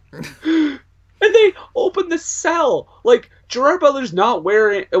 Yeah. And they open the cell. Like, Gerard Butler's not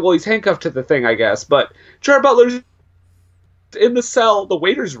wearing... Well, he's handcuffed to the thing, I guess. But Gerard Butler's in the cell. The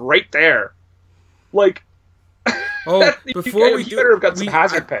waiter's right there. Like... Oh, before you better have got some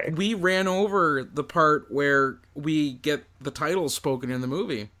hazard pay. We ran over the part where we get the title spoken in the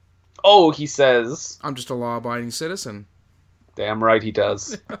movie. Oh, he says... I'm just a law-abiding citizen. Damn right he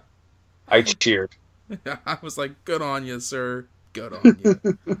does. I cheered. I was like, good on you, sir. Good on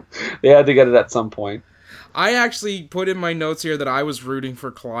you. They had to get it at some point. I actually put in my notes here that I was rooting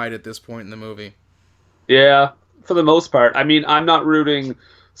for Clyde at this point in the movie. Yeah, for the most part. I mean, I'm not rooting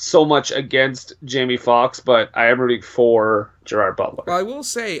so much against Jamie Foxx, but I am rooting for Gerard Butler. Well, I will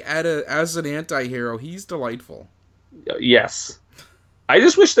say, as an anti-hero, he's delightful. Yes. I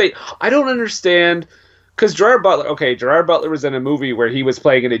just wish I don't understand, because Gerard Butler was in a movie where he was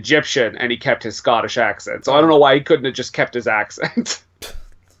playing an Egyptian and he kept his Scottish accent, so I don't know why he couldn't have just kept his accent.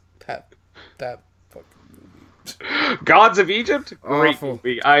 that fucking movie. Gods of Egypt? Great Awful.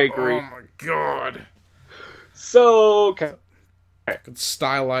 movie, I agree. Oh my god. So, okay.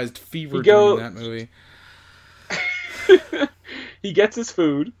 Stylized fever dream in that movie. He gets his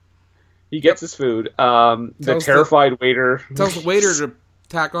food. The terrified waiter tells the waiter to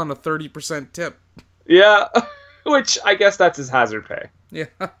tack on a 30% tip. Yeah, which I guess that's his hazard pay. Yeah.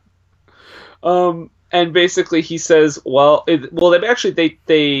 And basically he says, they're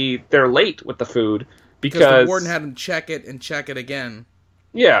late with the food because the warden had him check it again.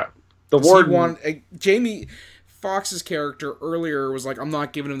 Yeah, the warden. Jamie Foxx's character earlier was like, I'm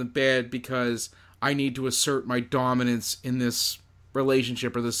not giving him the bed because I need to assert my dominance in this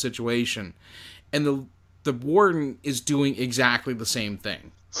relationship or this situation, and the warden is doing exactly the same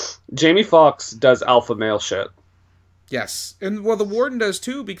thing. Jamie Foxx does alpha male shit. Yes, and the warden does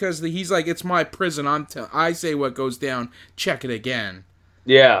too, because he's like, it's my prison. I say what goes down. Check it again.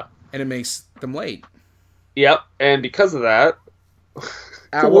 Yeah, and it makes them late. Yep, and because of that,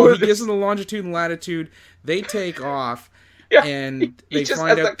 he gives them the longitude and latitude. They take off, and they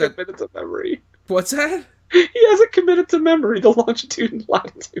find out that committed to memory. What's that? He hasn't committed to memory the longitude and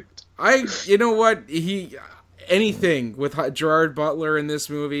latitude. You know what? Anything with Gerard Butler in this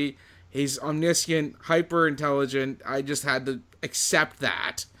movie, he's omniscient, hyper intelligent. I just had to accept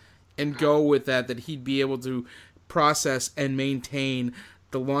that and go with that he'd be able to process and maintain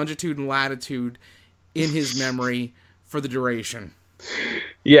the longitude and latitude in his memory for the duration.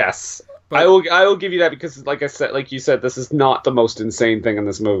 Yes. But I will give you that, because like you said, this is not the most insane thing in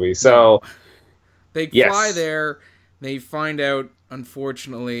this movie. So they fly there, they find out,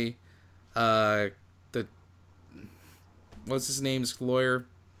 unfortunately, what's his name's lawyer?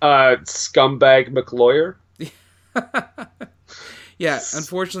 Scumbag McLawyer. Yeah,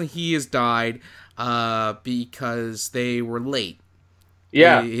 unfortunately he has died because they were late.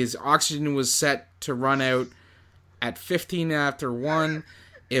 Yeah. His oxygen was set to run out at 15 after 1.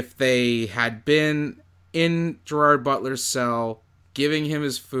 If they had been in Gerard Butler's cell, giving him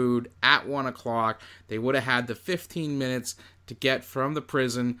his food at 1 o'clock, they would have had the 15 minutes to get from the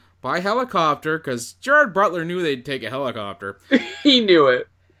prison by helicopter, because Gerard Butler knew they'd take a helicopter. He knew it.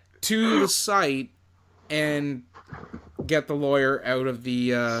 To the site and get the lawyer out of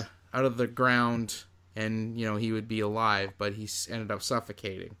the ground, and he would be alive, but he ended up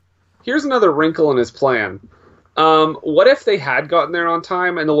suffocating. Here's another wrinkle in his plan. What if they had gotten there on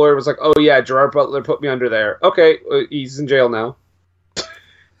time and the lawyer was like, oh yeah, Gerard Butler put me under there. Okay, he's in jail now.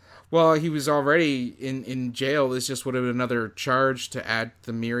 Well, he was already in jail. This just would have been another charge to add to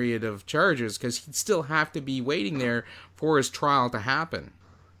the myriad of charges, because he'd still have to be waiting there for his trial to happen.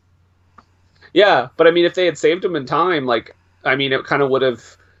 Yeah, but I mean, if they had saved him in time, it kind of would have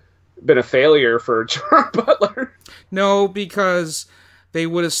been a failure for Gerard Butler. No, because they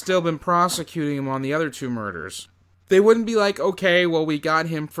would have still been prosecuting him on the other 2 murders. They wouldn't be like, okay, well, we got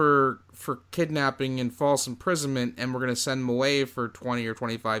him for kidnapping and false imprisonment, and we're going to send him away for 20 or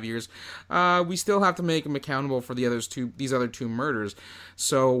 25 years. We still have to make him accountable for these other two murders,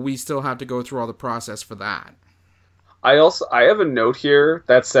 so we still have to go through all the process for that. I have a note here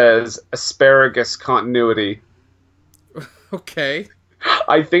that says asparagus continuity. Okay.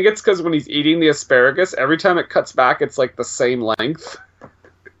 I think it's because when he's eating the asparagus, every time it cuts back, it's like the same length.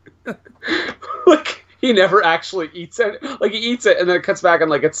 Like, he never actually eats it. Like, he eats it and then it cuts back and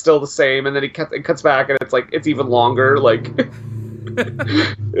like it's still the same, and then it cuts back and it's like it's even longer. Like,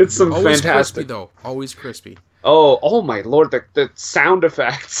 it's some always fantastic. Crispy though, always crispy. Oh my lord! The sound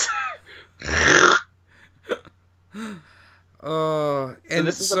effects. And so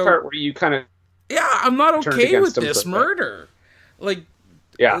this is the part where you kind of I'm not okay with this murder. Like,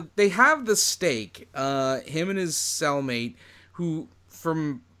 yeah, they have the stake. Him and his cellmate, who,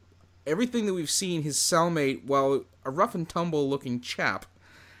 from everything that we've seen, his cellmate, while a rough and tumble looking chap,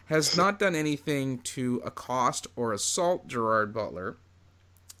 has not done anything to accost or assault Gerard Butler.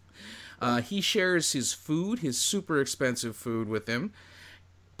 He shares his food, his super expensive food, with him,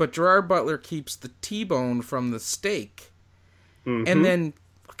 but Gerard Butler keeps the T-bone from the steak, and then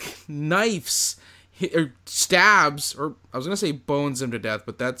knifes stabs, or I was gonna say bones him to death,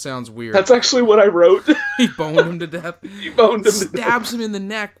 but that sounds weird. That's actually what I wrote. He boned him to death. He boned him to death. Stabs him in the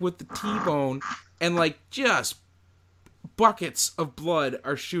neck with the T-bone, and like just buckets of blood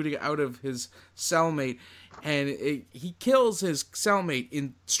are shooting out of his cellmate, and he kills his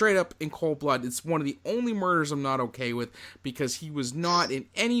cellmate straight up in cold blood. It's one of the only murders I'm not okay with, because he was not in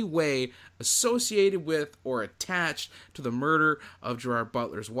any way associated with or attached to the murder of Gerard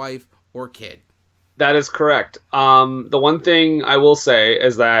Butler's wife or kid. That is correct. The one thing I will say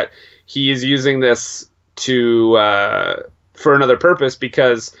is that he is using this for another purpose,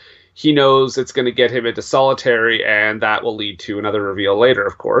 because he knows it's going to get him into solitary, and that will lead to another reveal later,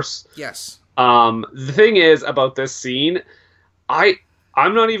 of course. Yes. The thing is about this scene, I'm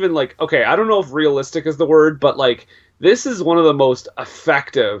not even like, okay, I don't know if realistic is the word, but like, this is one of the most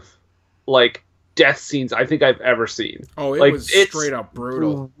effective, like, death scenes I think I've ever seen. Oh, like, was straight up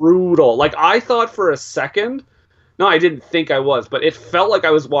brutal. Brutal. Like, I thought for a second, no, I didn't think I was, but it felt like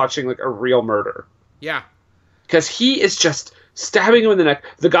I was watching like a real murder. Yeah. Because he is just stabbing him in the neck.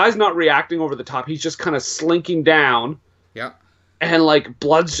 The guy's not reacting over the top. He's just kind of slinking down. Yeah. And like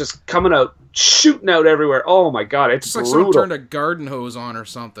blood's just coming out, shooting out everywhere. Oh my god, it's just like brutal. someone turned a garden hose on or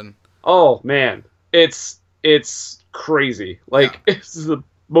something. Oh man, it's crazy. Like, It's the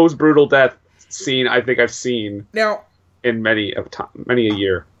most brutal death scene I think I've seen now in many a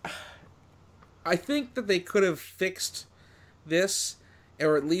year. I think that they could have fixed this,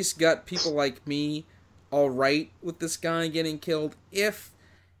 or at least got people like me all right with this guy getting killed, if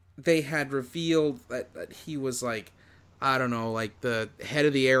they had revealed that he was like, I don't know, like the head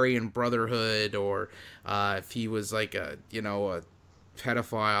of the Aryan Brotherhood, or if he was like a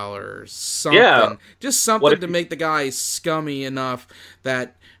pedophile or something. Yeah. Just something to make the guy scummy enough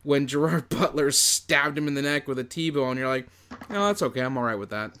that when Gerard Butler stabbed him in the neck with a T-bone, you're like, no, that's okay, I'm alright with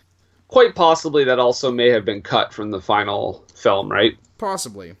that. Quite possibly that also may have been cut from the final film, right?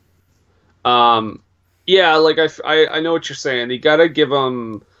 Possibly. Yeah, like I know what you're saying. You gotta give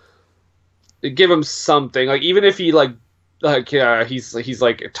him something. Like, even if he he's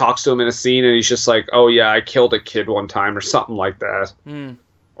like talks to him in a scene and he's just like, oh yeah, I killed a kid one time or something like that,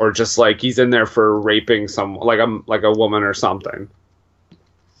 or just like he's in there for raping like a woman or something.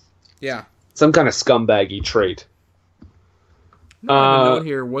 Yeah, some kind of scumbaggy trait. No, I have a note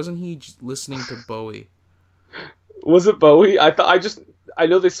here. Wasn't he listening to Bowie? Was it Bowie? I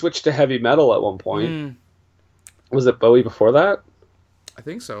know they switched to heavy metal at one point. Was it Bowie before that? I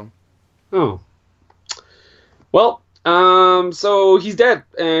think so. Oh. Well, so he's dead,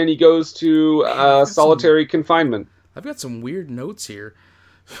 and he goes to solitary confinement. I've got some weird notes here.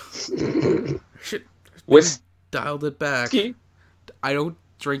 Shit. Dialed it back. Whiskey? I don't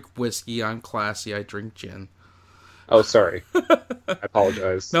drink whiskey. I'm classy. I drink gin. Oh, sorry. I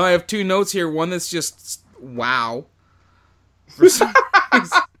apologize. No, I have two notes here. One that's just wow. Is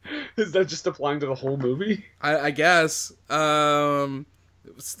that just applying to the whole movie? I guess. The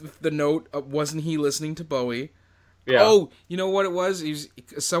note, wasn't he listening to Bowie? Yeah. Oh, you know what it was?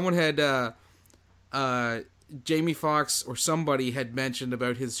 Someone had, Jamie Foxx or somebody had mentioned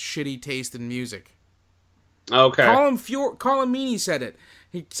about his shitty taste in music. Okay. Colin Meaney said it.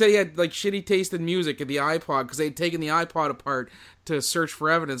 He said he had like shitty taste in music in the iPod because they had taken the iPod apart to search for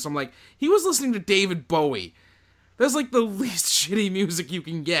evidence. I'm like, he was listening to David Bowie. That's like the least shitty music you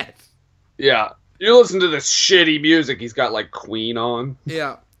can get. Yeah. You listen to this shitty music. He's got like Queen on.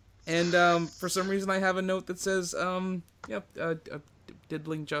 Yeah. And for some reason I have a note that says,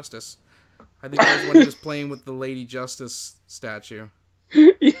 diddling justice. I think that was when he was playing with the Lady Justice statue.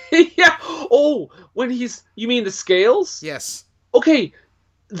 Yeah. Oh, you mean the scales? Yes. Okay.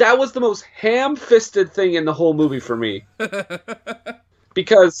 That was the most ham-fisted thing in the whole movie for me.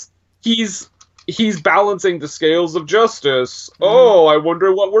 Because he's balancing the scales of justice. Oh, I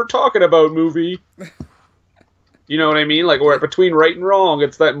wonder what we're talking about, movie. You know what I mean? Like, we're between right and wrong.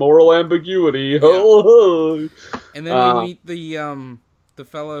 It's that moral ambiguity. Yeah. And then we meet the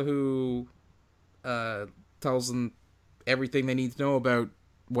fellow who tells them everything they need to know about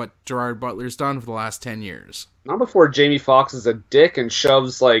what Gerard Butler's done for the last 10 years. Not before Jamie Foxx is a dick and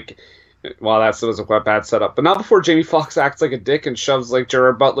shoves, like... Well, that was a bad setup. But not before Jamie Foxx acts like a dick and shoves, like,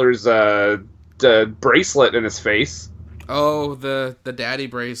 Gerard Butler's bracelet in his face. Oh, the daddy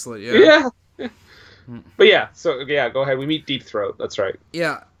bracelet, yeah. Yeah. But yeah, so, yeah, go ahead. We meet Deep Throat. That's right.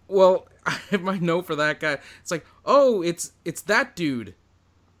 Yeah. Well, I have my note for that guy. It's like, oh, it's that dude.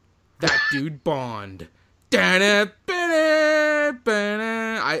 That dude Bond. I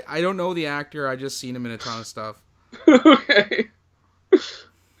don't know the actor. I just seen him in a ton of stuff. Okay.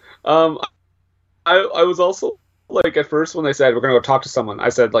 I was also like, at first when they said we're gonna go talk to someone, I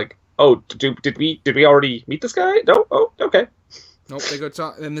said like, oh, did we already meet this guy? No. Oh, okay. Nope, they go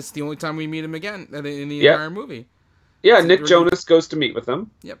talk, and this is the only time we meet him again in the Yep. entire movie. Yeah, Nick Jonas goes to meet with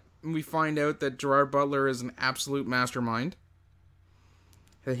him. Yep, and we find out that Gerard Butler is an absolute mastermind.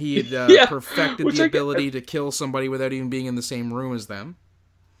 That he had Yeah, perfected which the I ability to kill somebody without even being in the same room as them.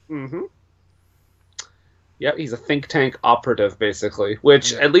 Mm-hmm. Yeah, he's a think tank operative, basically.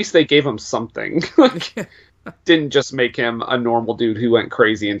 Which, Yeah. at least they gave him something. Like, didn't just make him a normal dude who went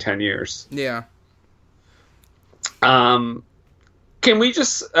crazy in 10 years. Yeah. Can we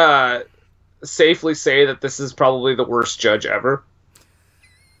just safely say that this is probably the worst judge ever?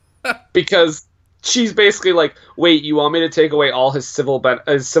 Because she's basically like, wait, you want me to take away all his civil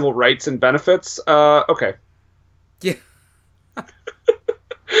rights and benefits? Okay. Yeah.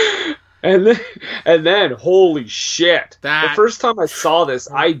 And then, holy shit. That- The first time I saw this,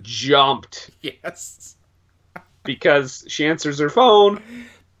 I jumped. Yes. Because she answers her phone.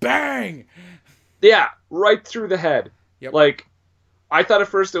 Bang! Yeah, right through the head. Yep. Like, I thought at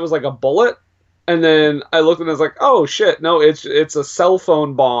first it was like a bullet. And then I looked and I was like, oh shit, no, it's a cell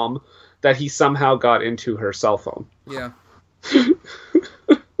phone bomb that he somehow got into her cell phone. Yeah.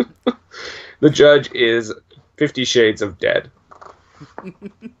 The judge is 50 Shades of Dead.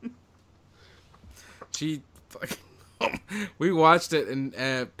 We watched it, and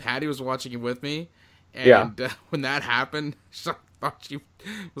Patty was watching it with me, and Yeah. When that happened, she thought she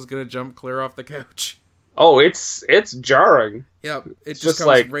was gonna jump clear off the couch. Oh, it's jarring. Yep, it Just just comes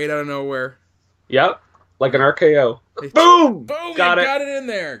like- right out of nowhere. Yep, like an RKO. It- Boom! Boom! Got we it. got it in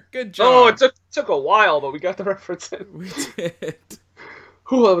there. Good job. Oh, it took a while, but we got the reference in. We did.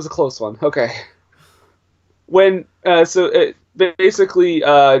 Ooh, that was a close one. Okay. Basically,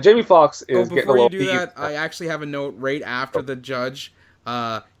 Jamie Foxx is getting a Before little you do peeved. that, I actually have a note right after the judge.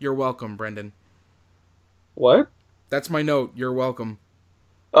 You're welcome, Brendan. What? That's my note. You're welcome.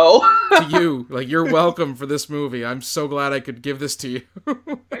 Oh, To you. Like, you're welcome for this movie. I'm so glad I could give this to you.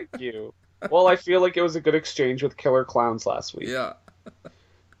 thank you. Well, I feel like it was a good exchange with Killer Clowns last week. Yeah.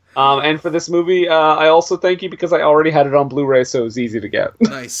 And for this movie, I also thank you because I already had it on Blu-ray, so it was easy to get.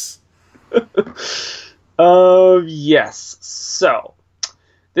 Nice. Yes. So,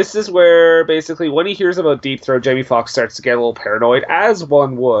 this is where, basically, when he hears about Deep Throat, Jamie Foxx starts to get a little paranoid, as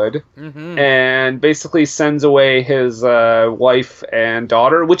one would, Mm-hmm. and basically sends away his wife and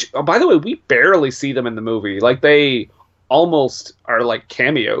daughter, which, by the way, we barely see them in the movie. Like, they almost are like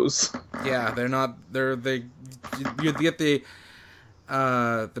cameos. Yeah, they're not. You get the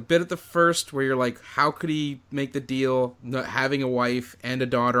bit at the first where you're like, how could he make the deal, not having a wife and a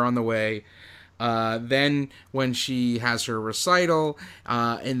daughter on the way? Then when she has her recital,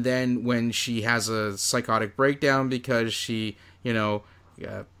 and then when she has a psychotic breakdown because she,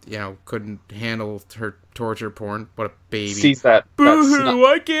 couldn't handle her torture porn. What a baby! Sees that. Boo-hoo!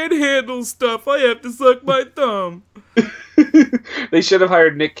 I can't handle stuff. I have to suck my thumb. They should have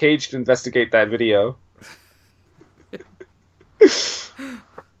hired Nick Cage to investigate that video.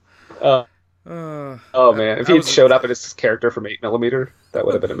 Oh man, if he had showed up as his character from 8mm, that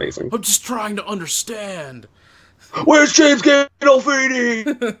would have been amazing. I'm just trying to understand. Where's James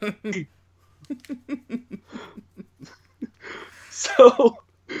Gandolfini?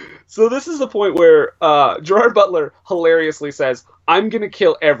 So this is the point where Gerard Butler hilariously says, "I'm gonna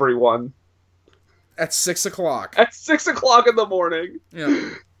kill everyone." At 6 o'clock. At 6 o'clock in the morning.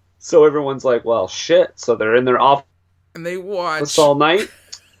 Yeah. So everyone's like, well, shit. So they're in their office And they watch. all night.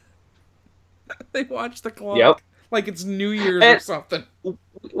 They watch the clock. Yep. Like it's New Year's or And- something.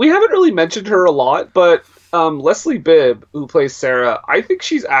 We haven't really mentioned her a lot, but Leslie Bibb, who plays Sarah, I think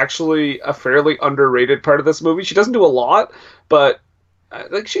she's actually a fairly underrated part of this movie. She doesn't do a lot, but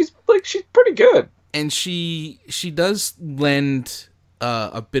she's pretty good. And she does lend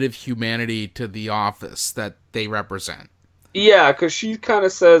a bit of humanity to the office that they represent. Yeah, because she kind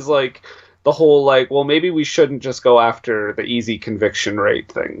of says like the whole like, well, maybe we shouldn't just go after the easy conviction rate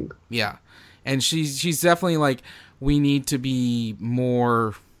thing. Yeah. And she's definitely like, we need to be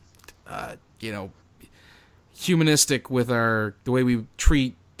more, humanistic with the way we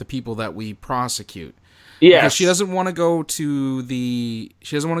treat the people that we prosecute. Yeah, Because she doesn't want to go to the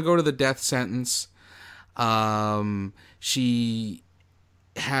death sentence. She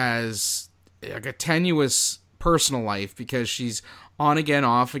has like a tenuous personal life because she's on again,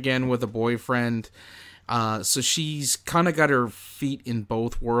 off again with a boyfriend. So she's kind of got her feet in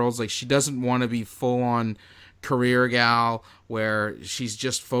both worlds. Like she doesn't want to be full on career gal where she's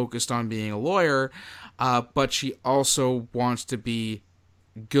just focused on being a lawyer, but she also wants to be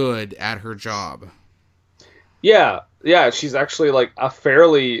good at her job. Yeah, she's actually like a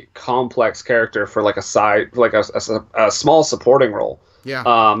fairly complex character for like a small supporting role. Yeah.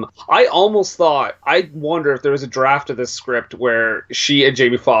 I almost thought, I wonder if there was a draft of this script where she and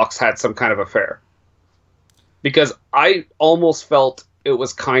Jamie Foxx had some kind of affair. Because I almost felt it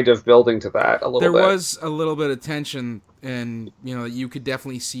was kind of building to that a little There bit. was a little bit of tension, and you could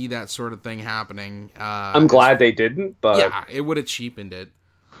definitely see that sort of thing happening. I'm glad they didn't, but yeah, it would have cheapened it.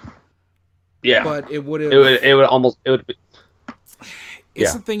 yeah, But it would have. it would almost it would.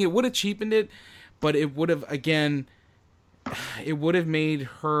 It's the thing. It would have cheapened it, but it would have it would have made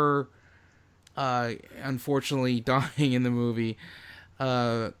her, unfortunately, dying in the movie,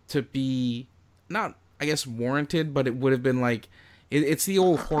 to be not, I guess, warranted, but it would have been like, it's the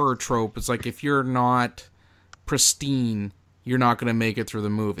old horror trope. It's like, if you're not pristine, you're not going to make it through the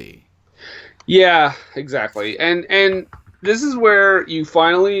movie. Yeah, exactly. And this is where you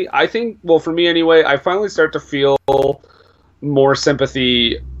finally, I think, well, for me anyway, I finally start to feel more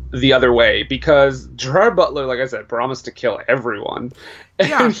sympathy the other way, because Gerard Butler, like I said, promised to kill everyone.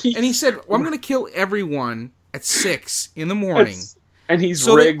 Yeah, and he said, well, I'm going to kill everyone at 6 in the morning. And he's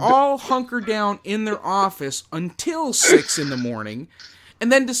so rigged. They all hunker down in their office until 6 in the morning, and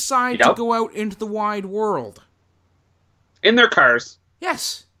then decide to go out into the wide world. In their cars.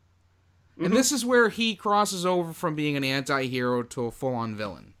 Yes. Mm-hmm. And this is where he crosses over from being an anti-hero to a full-on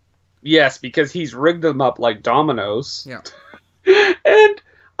villain. Yes, because he's rigged them up like dominoes. Yeah. And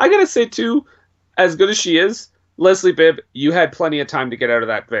I gotta say, too, as good as she is, Leslie Bibb, you had plenty of time to get out of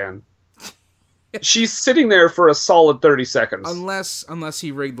that van. She's sitting there for a solid 30 seconds. Unless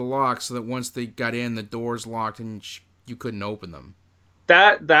he rigged the lock so that once they got in, the doors locked and you couldn't open them.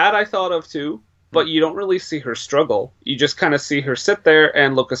 That I thought of, too. But you don't really see her struggle. You just kind of see her sit there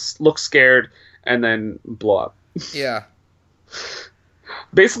and look scared and then blow up. Yeah.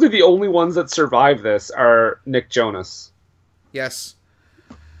 Basically, the only ones that survive this are Nick Jonas. Yes.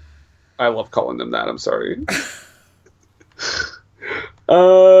 I love calling them that. I'm sorry.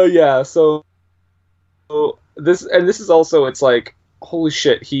 Yeah. So this is also, it's like, holy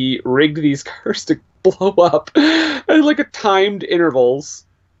shit, he rigged these cars to blow up at like a timed intervals.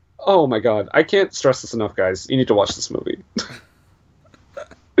 Oh my god, I can't stress this enough, guys. You need to watch this movie.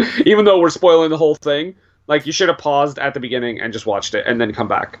 Even though we're spoiling the whole thing, like, you should have paused at the beginning and just watched it and then come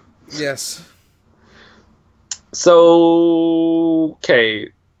back. Yes. So, okay.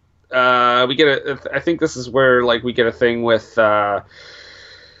 We get I think this is where, like, we get a thing with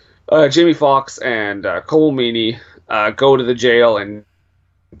Jamie Foxx and Cole Meany go to the jail and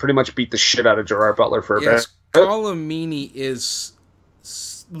pretty much beat the shit out of Gerard Butler for a bit. Cole Meany is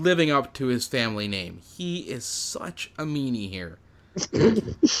living up to his family name. He is such a meanie here.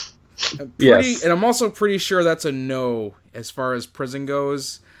 Yes. And I'm also pretty sure that's a no as far as prison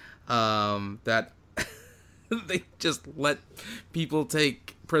goes. That they just let people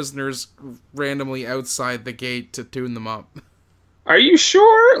take prisoners randomly outside the gate to tune them up. Are you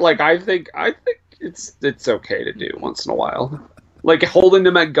sure? Like, I think it's okay to do once in a while. Like, holding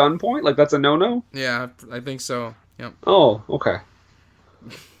them at gunpoint, like, that's a no-no? Yeah, I think so. Yep. Oh, okay.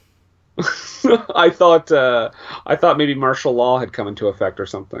 I thought maybe martial law had come into effect or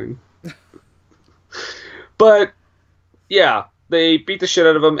something. But yeah, they beat the shit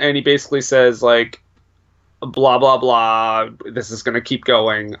out of him, and he basically says, like, blah blah blah, this is gonna keep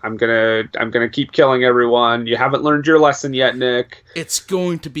going. I'm gonna keep killing everyone. You haven't learned your lesson yet, Nick. It's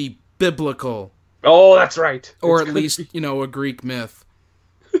going to be biblical. Oh, that's right. Or at least, a Greek myth.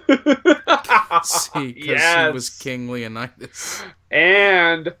 See, because he was King Leonidas.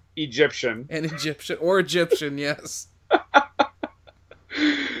 And Egyptian. Egyptian, yes.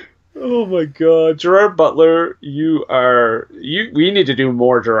 Oh my god. Gerard Butler, we need to do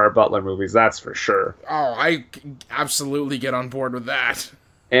more Gerard Butler movies, that's for sure. Oh, I absolutely get on board with that.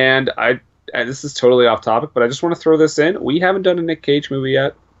 And this is totally off topic, but I just want to throw this in. We haven't done a Nick Cage movie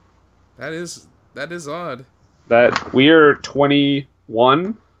yet. That is odd. That we are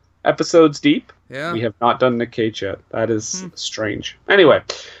 21 episodes deep. Yeah. We have not done Nick Cage yet. That is strange. Anyway,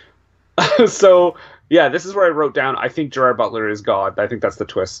 so yeah, this is where I wrote down, I think Gerard Butler is God. I think that's the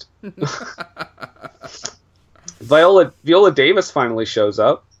twist. Viola Davis finally shows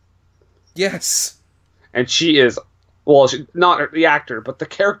up. Yes. And she is, well, not the actor, but the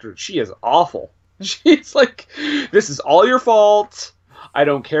character. She is awful. She's like, this is all your fault. I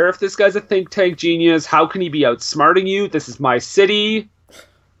don't care if this guy's a think tank genius. How can he be outsmarting you? This is my city.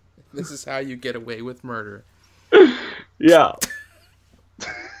 This is how you get away with murder. Yeah.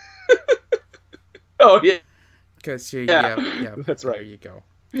 Oh, yeah. Because yeah, that's right. There you go.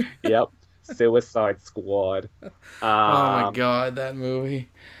 Yep. Suicide Squad. Oh my god, that movie.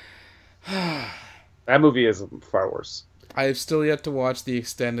 That movie is far worse. I have still yet to watch the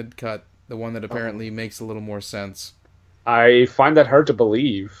extended cut, the one that apparently makes a little more sense. I find that hard to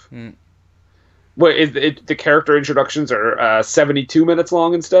believe. Mm. What is it, the character introductions are 72 minutes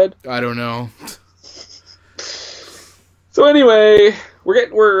long instead? I don't know. So anyway,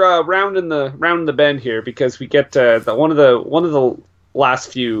 we're rounding the bend here because we get one of the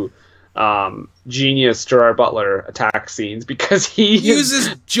last few genius Gerard Butler attack scenes because he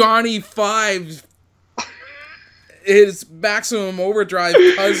uses Johnny Five, his maximum overdrive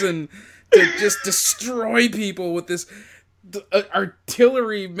cousin, to just destroy people with this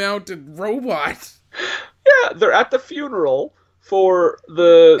artillery mounted robot. Yeah, they're at the funeral for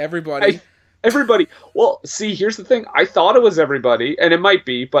the everybody. Well, see, here's the thing. I thought it was everybody, and it might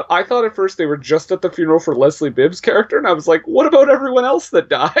be, but I thought at first they were just at the funeral for Leslie Bibb's character, and I was like, what about everyone else that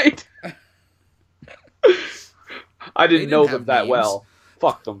died? I didn't know them that names. well.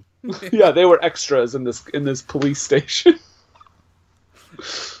 Fuck them. Yeah, they were extras in this police station.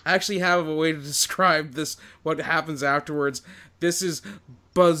 I actually have a way to describe this, what happens afterwards. This is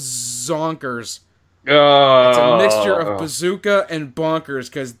bazonkers. It's a mixture of bazooka and bonkers,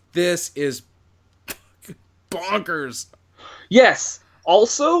 because this is bonkers. Yes.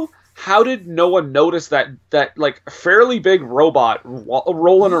 Also, how did no one notice that like fairly big robot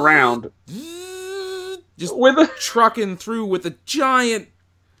rolling around just with a trucking through with a giant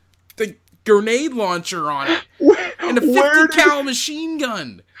grenade launcher on it and a 50 cal machine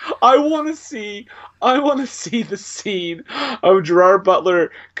gun? I want to see the scene of Gerard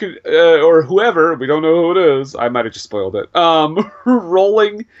Butler or whoever, we don't know who it is. I might have just spoiled it.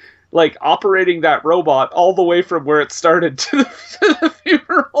 Rolling, like operating that robot all the way from where it started to the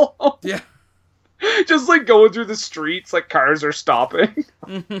funeral. Yeah. Just like going through the streets, like cars are stopping.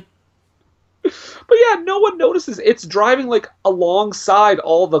 Mm-hmm. But yeah, no one notices. It's driving like alongside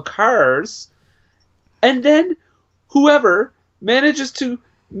all the cars, and then whoever manages to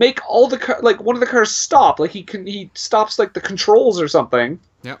make all the like one of the cars stop. Like he stops like the controls or something.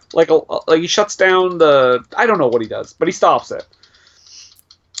 Yeah. Like he shuts down the, I don't know what he does, but he stops it.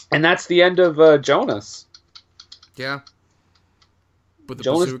 And that's the end of Jonas. Yeah. With the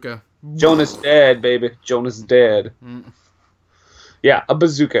Jonas, bazooka. Jonas dead, baby. Jonas dead. Mm. Yeah, a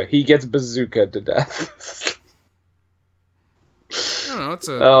bazooka. He gets bazooka to death. I don't know. It's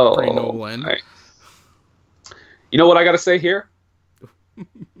a pretty noble end. Right. You know what I got to say here?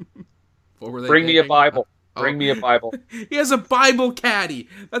 What were they Bring me a thinking? Bible. Bring me a Bible. He has a Bible caddy.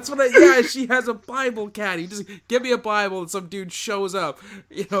 That's what yeah, she has a Bible caddy. Just give me a Bible and some dude shows up.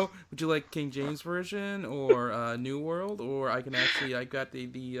 You know, would you like King James Version or New World? Or I got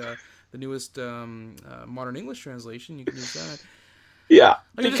the newest modern English translation. You can use that. Yeah,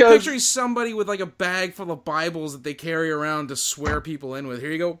 I'm just picturing somebody with like a bag full of Bibles that they carry around to swear people in with.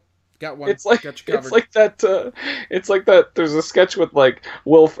 Here you go. Got one. It's like got you covered. it's like that. It's like that. There's a sketch with like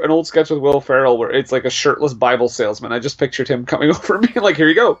an old sketch with Will Ferrell where it's like a shirtless Bible salesman. I just pictured him coming over me like, here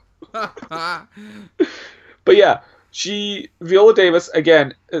you go. But yeah, Viola Davis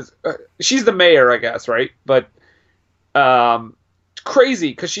again is she's the mayor, I guess, right? But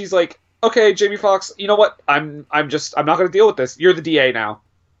crazy because she's like, okay, Jamie Foxx, you know what? I'm not going to deal with this. You're the DA now.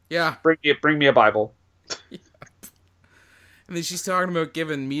 Yeah. Bring me a Bible. And then she's talking about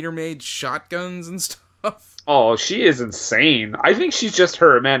giving meter maids shotguns and stuff. Oh, she is insane. I think she's just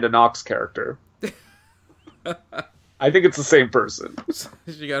her Amanda Knox character. I think it's the same person.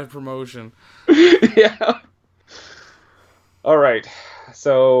 She got a promotion. Yeah. All right.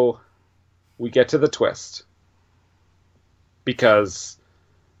 So we get to the twist. Because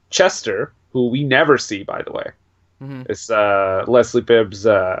Chester, who we never see, by the way, is Leslie Bibb's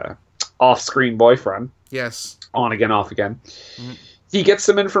off-screen boyfriend. Yes. On again, off again. Mm-hmm. He gets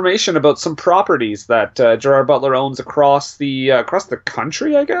some information about some properties that Gerard Butler owns across the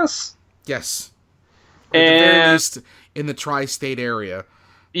country, I guess. Yes. Or at the very least in the tri-state area.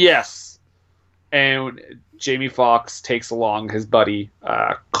 Yes. And Jamie Foxx takes along his buddy.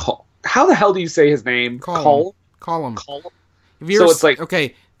 How the hell do you say his name? Colin. So it's like,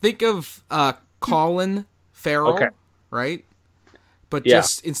 okay. Think of Colin Farrell, right? But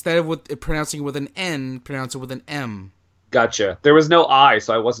just instead of pronouncing it with an N, pronounce it with an M. Gotcha. There was no I,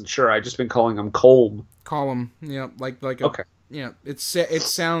 so I wasn't sure. I just been calling him Colm. Column, yeah, like a, okay. Yeah, it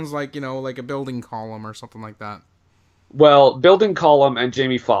sounds like, you know, like a building column or something like that. Well, building column and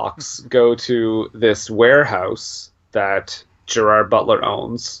Jamie Foxx go to this warehouse that Gerard Butler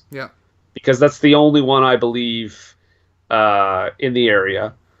owns. Yeah. Because that's the only one I believe in the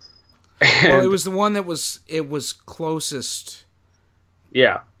area. Well, it was the one that was closest.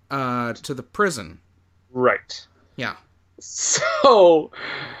 Yeah. To the prison. Right. Yeah. So,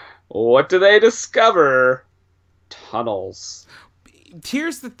 what do they discover? Tunnels.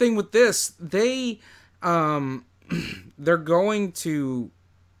 Here's the thing with this. They, they're going to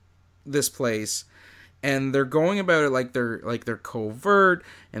this place, and they're going about it like they're covert,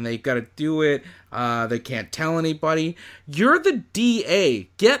 and they got to do it. They can't tell anybody. You're the DA.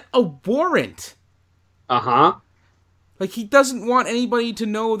 Get a warrant. Like, he doesn't want anybody to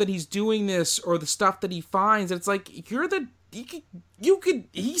know that he's doing this or the stuff that he finds. It's like, he's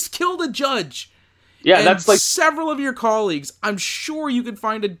killed a judge. Yeah, and that's like several of your colleagues. I'm sure you could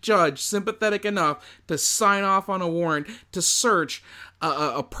find a judge sympathetic enough to sign off on a warrant to search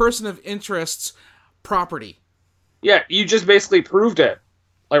a person of interest's property. Yeah, you just basically proved it.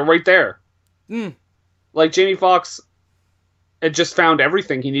 Like, right there. Like, Jamie Foxx had just found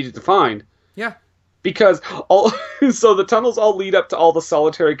everything he needed to find. Yeah. Because so the tunnels all lead up to all the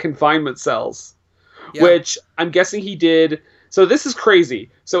solitary confinement cells, which I'm guessing he did. So this is crazy.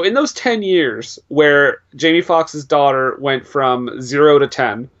 So in those 10 years where Jamie Foxx's daughter went from 0 to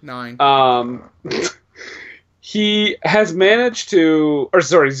 10, 9, he has managed to,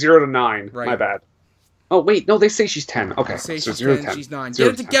 0 to 9. Right. My bad. Oh wait, no, they say she's 10. Okay, they say so she's 0 10, to 10. she's 9. Get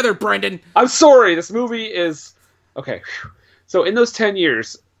it together, Brendan. I'm sorry. This movie is okay. So in those 10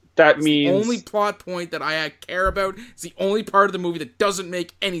 years. That means the only plot point that I care about is the only part of the movie that doesn't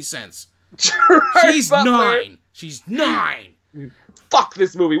make any sense. She's 9. She's 9. Fuck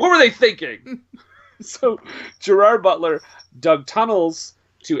this movie. What were they thinking? So Gerard Butler dug tunnels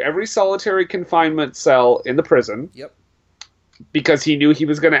to every solitary confinement cell in the prison. Yep. Because he knew he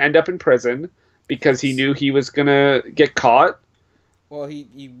was going to end up in prison. Because he knew he was going to get caught. Well,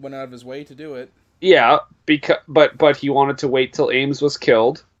 he went out of his way to do it. Yeah, but he wanted to wait till Ames was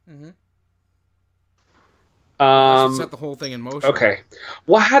killed. Set the whole thing in motion. Okay.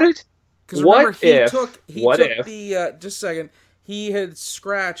 Well, because remember, he took the just a second. He had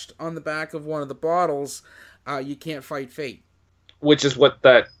scratched on the back of one of the bottles. You can't fight fate. Which is what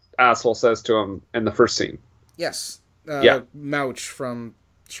that asshole says to him in the first scene. Yes. Mouch from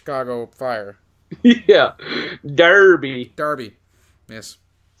Chicago Fire. Yeah. Darby. Yes.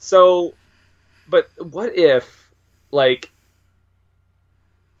 So, but what if, like,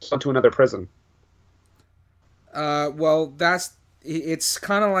 to another prison? Well, it's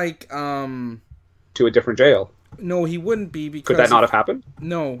kind of like, to a different jail. No, he wouldn't be, because... Could that not have happened?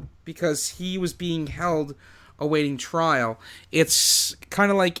 No, because he was being held awaiting trial. It's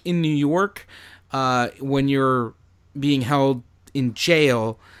kind of like in New York, when you're being held in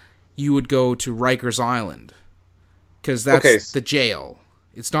jail, you would go to Rikers Island. Because that's the jail.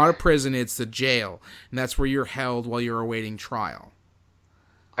 It's not a prison, it's the jail. And that's where you're held while you're awaiting trial.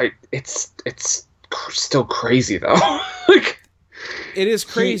 It's still crazy, though. Like, it is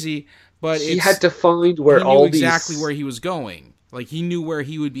crazy, but he had to find where he knew exactly where he was going. Like, he knew where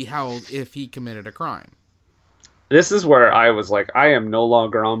he would be held if he committed a crime. This is where I was like, I am no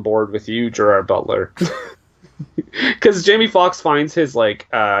longer on board with you, Gerard Butler. Because Jamie Foxx finds his, like,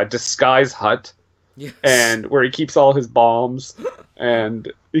 disguise hut. Yes. And where he keeps all his bombs.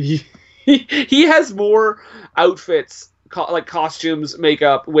 And he has more outfits, like costumes,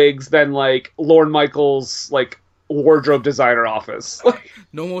 makeup, wigs, than, like, Lorne Michaels, like, wardrobe designer office.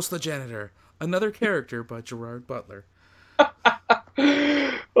 Nomos the Janitor. Another character by Gerard Butler.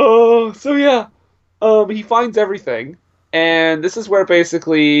 Oh, so yeah. He finds everything. And this is where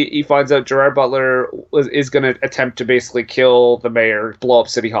basically he finds out Gerard Butler is going to attempt to basically kill the mayor, blow up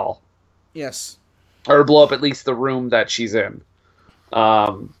City Hall. Yes. Or blow up at least the room that she's in.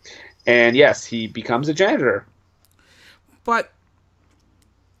 And yes, he becomes a janitor. But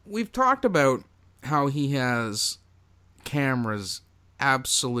we've talked about how he has cameras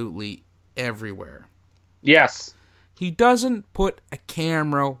absolutely everywhere. Yes. He doesn't put a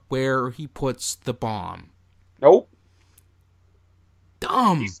camera where he puts the bomb. Nope.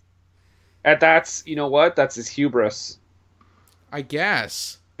 Dumb. And that's, you know what? That's his hubris. I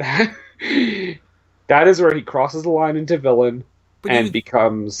guess. That is where he crosses the line into villain and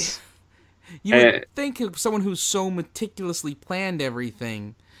becomes... You would think of someone who's so meticulously planned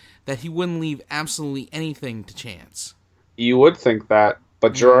everything that he wouldn't leave absolutely anything to chance. You would think that,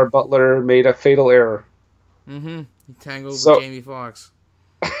 but Gerard Butler made a fatal error. Mm-hmm. He tangled with Jamie Foxx.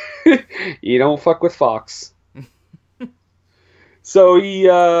 You don't fuck with Fox. So he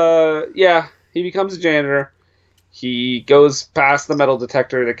becomes a janitor. He goes past the metal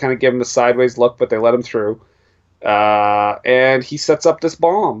detector. They kind of give him a sideways look, but they let him through. And he sets up this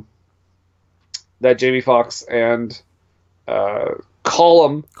bomb that Jamie Foxx and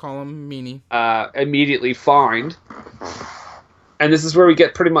Colm Meaney immediately find. And this is where we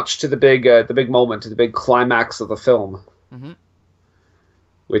get pretty much to the big moment, to the big climax of the film. Mm-hmm.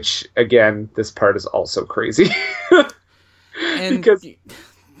 Which, again, this part is also crazy. And because,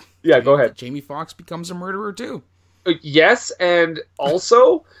 yeah, go ahead. Jamie Foxx becomes a murderer too. Yes, and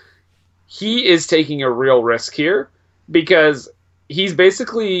also he is taking a real risk here because he's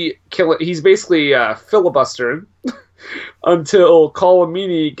basically filibustering until Colm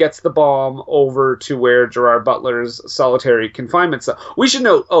Meaney gets the bomb over to where Gerard Butler's solitary confinement cell. We should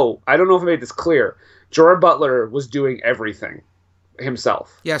note. Oh, I don't know if I made this clear. Gerard Butler was doing everything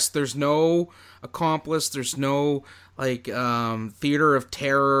himself. Yes, there's no accomplice. There's no theater of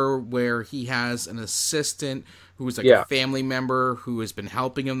terror where he has an assistant who's a family member who has been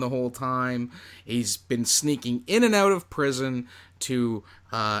helping him the whole time. He's been sneaking in and out of prison to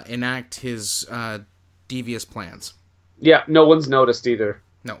enact his devious plans. Yeah, no one's noticed either.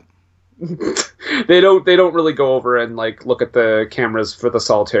 No. They don't really go over and look at the cameras for the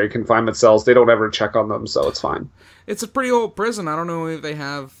solitary confinement cells. They don't ever check on them, so it's fine. It's a pretty old prison. I don't know if they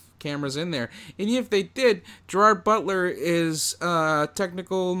have cameras in there. And if they did, Gerard Butler is a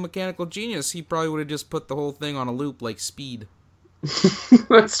technical mechanical genius. He probably would have just put the whole thing on a loop like Speed.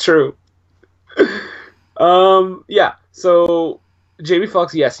 That's true. Yeah. So Jamie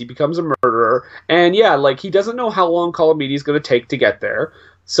Foxx, yes, he becomes a murderer, and he doesn't know how long Colm Meaney's going to take to get there.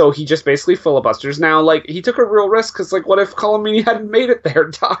 So he just basically filibusters. Now, he took a real risk because, what if Colm Meaney hadn't made it there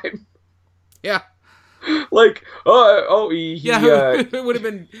in time? Yeah. It would have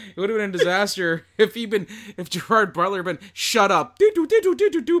been a disaster if Gerard Butler had been shut up.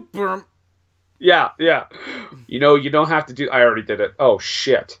 Yeah. You don't have to do. I already did it. Oh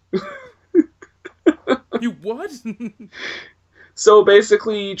shit. You what? So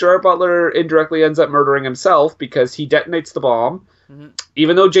basically, Gerard Butler indirectly ends up murdering himself because he detonates the bomb. Mm-hmm.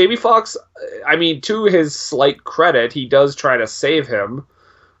 Even though Jamie Foxx, to his slight credit, he does try to save him.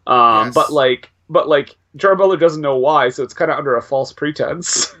 Yes. But Gerard Butler doesn't know why, so it's kind of under a false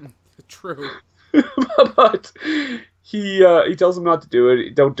pretense. True. But he tells him not to do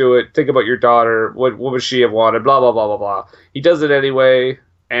it. Don't do it. Think about your daughter. What would she have wanted? Blah, blah, blah, blah, blah. He does it anyway.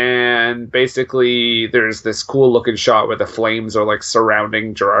 And basically, there's this cool looking shot where the flames are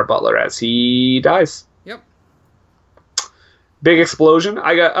surrounding Gerard Butler as he dies. Yep. Big explosion.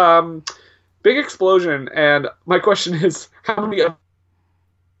 I got big explosion, and my question is, how many other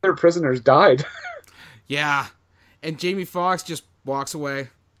prisoners died? Yeah, and Jamie Foxx just walks away.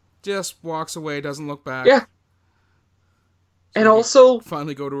 Doesn't look back. Yeah. So and also,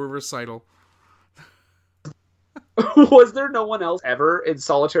 finally go to a recital. Was there no one else ever in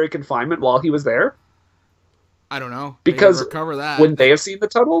solitary confinement while he was there? I don't know. Because cover that. Wouldn't they have seen the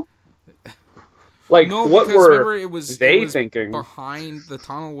tunnel? No, what because were remember, it was thinking? Behind the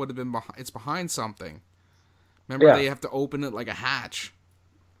tunnel would have been behind. It's behind something. Remember, they have to open it like a hatch.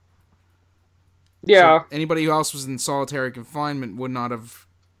 Yeah. So anybody who else was in solitary confinement would not have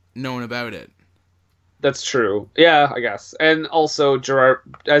known about it. That's true. Yeah, I guess. And also,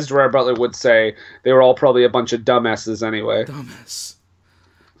 as Gerard Butler would say, they were all probably a bunch of dumbasses anyway. Dumbass.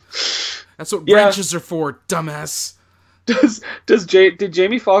 That's what branches are for, dumbass. Did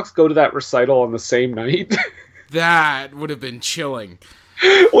Jamie Foxx go to that recital on the same night? That would have been chilling.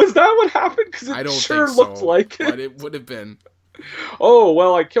 Was that what happened? Because I don't sure think so, looked like it. But it would have been. Oh,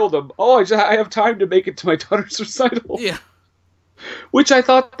 well, I killed him. Oh, I have time to make it to my daughter's recital. Yeah. Which I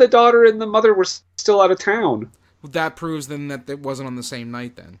thought the daughter and the mother were still out of town. That proves then that it wasn't on the same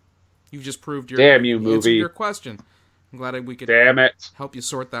night then. You've just proved your movie. Your question. I'm glad we could help you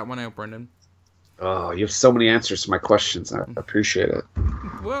sort that one out, Brendan. Oh, you have so many answers to my questions. I appreciate it.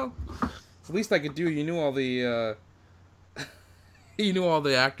 Well, the least I could do, you knew all the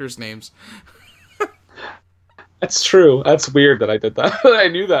actors' names. That's true. That's weird that I did that. I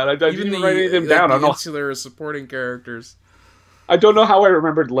knew that. I didn't even write anything down. The insular supporting characters. I don't know how I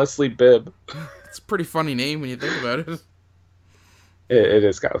remembered Leslie Bibb. It's a pretty funny name when you think about it. It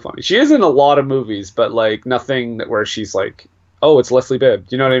is kind of funny. She is in a lot of movies, but nothing where she's oh, it's Leslie Bibb.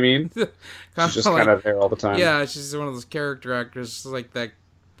 Do you know what I mean? She's just kind of there all the time. Yeah, she's one of those character actors, like that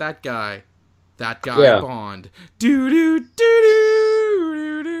guy. Bond. Do do do do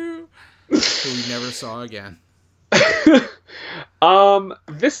do do. Who we never saw again.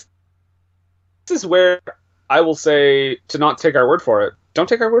 This is where I will say to not take our word for it. Don't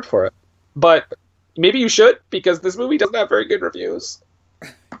take our word for it. But maybe you should, because this movie doesn't have very good reviews.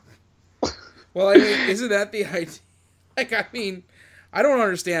 Well, I mean, isn't that the idea? I don't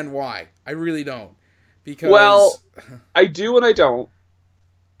understand why. I really don't. Because... Well, I do and I don't.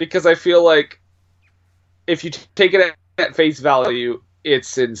 Because I feel like if you take it at face value,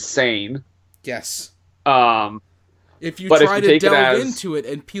 it's insane. Yes. If you try to delve into it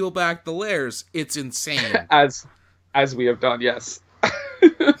and peel back the layers, it's insane. As we have done, yes.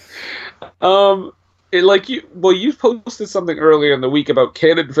 You posted something earlier in the week about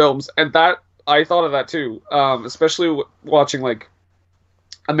canon films, and that I thought of that too, especially watching like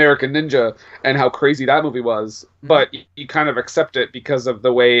American Ninja and how crazy that movie was. Mhm. But you kind of accept it because of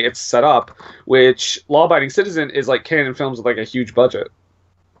the way it's set up, which Law Abiding Citizen is like Canon Films with like a huge budget.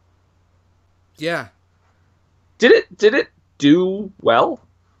 Yeah. Did it do well?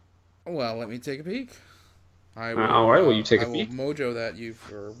 Well, let me take a peek. All right, will you take I a will peek? mojo that you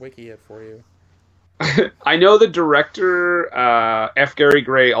or wiki it for you. I know the director F. Gary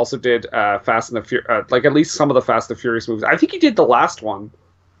Gray also did Fast and the like at least some of the Fast and Furious movies. I think he did the last one,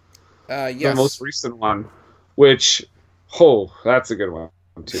 the most Yes. recent one, which oh, that's a good one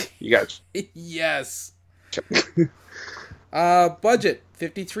too. You got Yes. Budget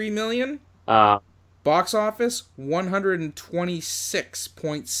 53 million. uh, Box office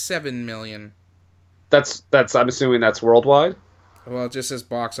 126.7 million. that's I'm assuming that's worldwide. Well, it just says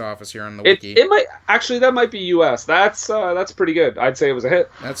box office here on the It wiki. it might actually that might be U.S. That's pretty good. I'd say it was a hit.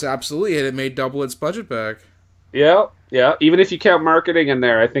 That's absolutely it. It made double its budget back. Yeah, yeah. Even if you count marketing in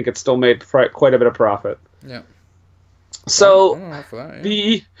there, I think it still made quite a bit of profit. Yeah. So I don't know for that.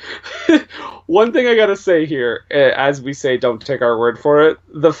 Yeah. the one thing I gotta say here, as we say, don't take our word for it.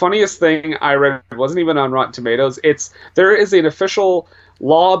 The funniest thing I read wasn't even on Rotten Tomatoes. There is an official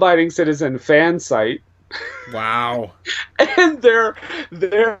law-abiding citizen fan site, Wow. and their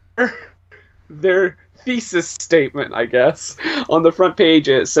thesis statement, I guess, on the front page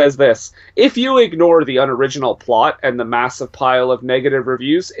it says this: if you ignore the unoriginal plot and the massive pile of negative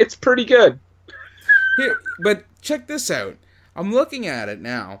reviews, it's pretty good. Here, but check this out. I'm looking at it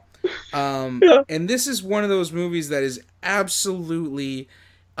now. Yeah. And this is one of those movies that is absolutely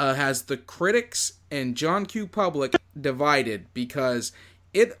has the critics and John Q. Public divided because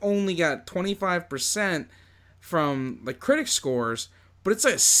it only got 25% from the critic scores, but it's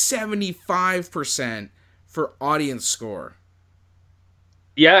like 75% for audience score.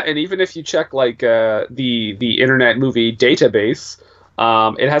 Yeah, and even if you check like the Internet Movie Database,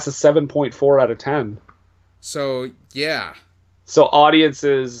 it has a 7.4 out of 10. So, yeah. So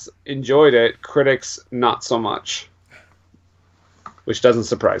audiences enjoyed it, critics not so much, which doesn't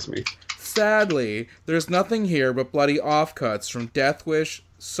surprise me. Sadly, there's nothing here but bloody offcuts from Death Wish,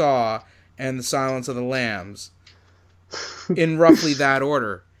 Saw, and The Silence of the Lambs. In roughly that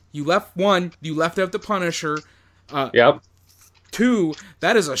order. You left out The Punisher. Yep. 2,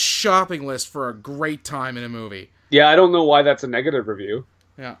 that is a shopping list for a great time in a movie. Yeah, I don't know why that's a negative review.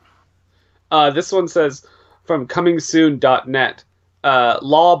 Yeah. This one says from comingsoon.net,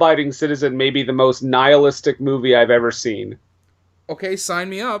 law-abiding citizen may be the most nihilistic movie I've ever seen. Okay, sign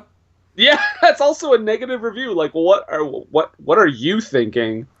me up. Yeah, that's also a negative review. Like, what are you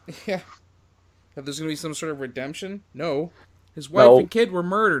thinking? Yeah. That there's going to be some sort of redemption? No. His wife No. and kid were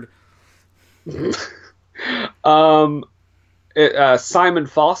murdered. Simon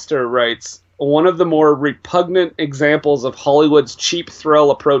Foster writes, one of the more repugnant examples of Hollywood's cheap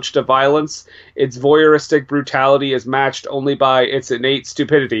thrill approach to violence, its voyeuristic brutality is matched only by its innate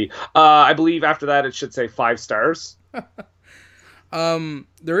stupidity. I believe after that it should say 5 stars.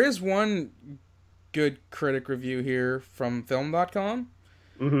 There is one good critic review here from film.com.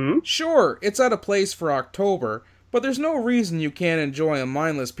 Mm-hmm. Sure, it's out of place for October, but there's no reason you can't enjoy a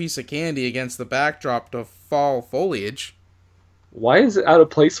mindless piece of candy against the backdrop of fall foliage. Why is it out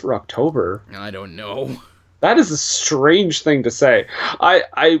of place for October? I don't know. That is a strange thing to say.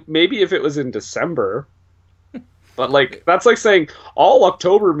 I maybe if it was in December, but like that's like saying all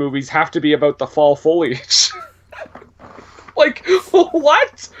October movies have to be about the fall foliage. Like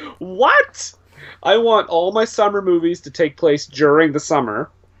what? What? I want all my summer movies to take place during the summer.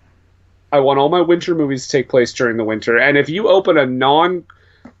 I want all my winter movies to take place during the winter. And if you open a non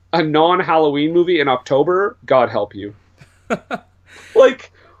Halloween movie in October, God help you.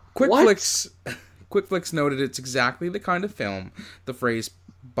 Like what? QuickFlix noted it's exactly the kind of film the phrase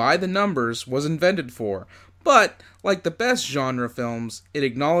 "by the numbers" was invented for. But like the best genre films, it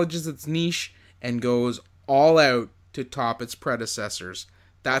acknowledges its niche and goes all out to top its predecessors.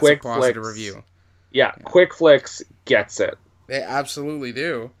 That's a positive review. Yeah, QuickFlix gets it. They absolutely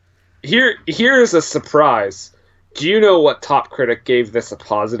do. Here's a surprise. Do you know what top critic gave this a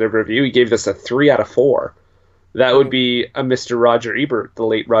positive review? He gave this a 3 out of 4. That would be a Mr. Roger Ebert, the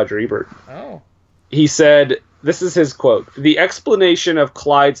late Roger Ebert. Oh. He said, this is his quote, "The explanation of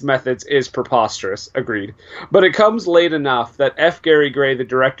Clyde's methods is preposterous," agreed, "but it comes late enough that F. Gary Gray, the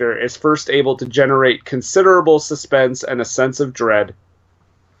director, is first able to generate considerable suspense and a sense of dread."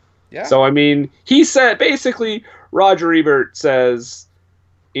 Yeah. So, I mean, he said, basically, Roger Ebert says,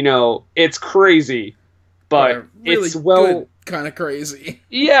 you know, it's crazy, but really it's well... kind of crazy.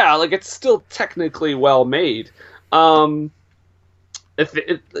 Yeah, like, it's still technically well made.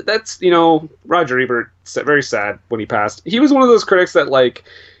 That's, Roger Ebert, very sad when he passed. He was one of those critics that, like,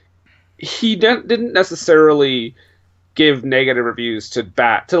 he didn't necessarily give negative reviews to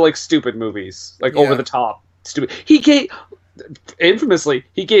like stupid movies, like over the top stupid. Infamously,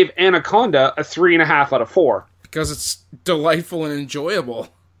 he gave Anaconda a 3.5 out of 4 because it's delightful and enjoyable.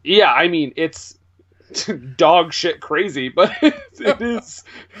 Yeah, I mean, it's dog shit crazy, but it is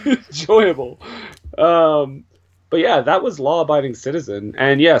enjoyable. But yeah, that was Law Abiding Citizen,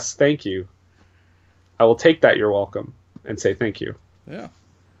 and yes, thank you. I will take that you're welcome and say thank you. Yeah.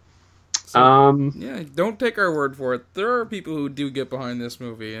 So, don't take our word for it. There are people who do get behind this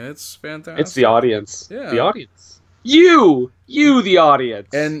movie, and it's fantastic. It's the audience. Yeah. The audience. You, the audience.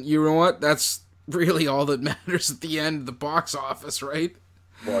 And you know what? That's really all that matters at the end of the box office, right?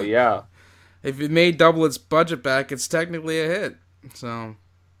 Well, yeah. If it made double its budget back, it's technically a hit. So.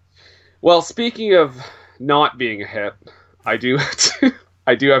 Well, speaking of not being a hit, I do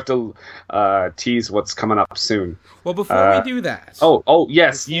have to tease what's coming up soon. Well, before we do that. Oh,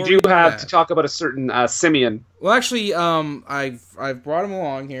 yes, you do have to talk about a certain Simeon. Well, actually, I've brought him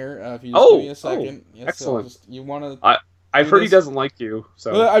along here. If you just give me a second. Yes, excellent. You want to? I've heard he doesn't like you.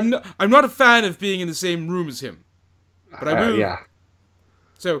 So well, I'm not a fan of being in the same room as him, but I will. Yeah.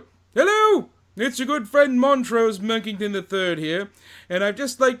 So, hello. It's your good friend Montrose Monkington III here, and I'd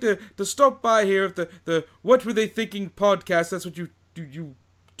just like to stop by here at the What Were They Thinking podcast. That's what you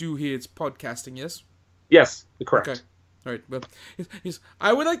do here. It's podcasting, yes? Yes, correct. Okay. All right. Well,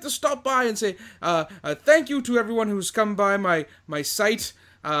 I would like to stop by and say thank you to everyone who's come by my site,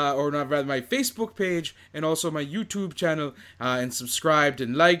 or not rather my Facebook page, and also my YouTube channel, and subscribed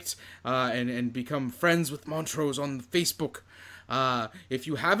and liked, and become friends with Montrose on Facebook. If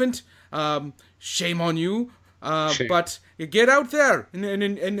you haven't, shame on you. Shame. But get out there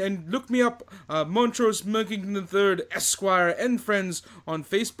and look me up, Montrose Monkington III, Esquire, and friends on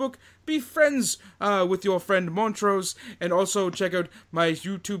Facebook. Be friends with your friend Montrose, and also check out my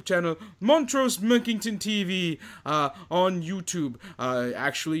YouTube channel, Montrose Monkington TV, on YouTube.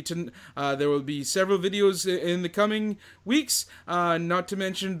 Actually, there will be several videos in the coming weeks, not to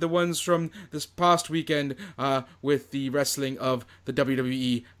mention the ones from this past weekend with the wrestling of the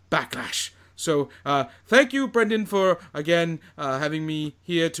WWE Backlash. So, thank you, Brendan, for, again, having me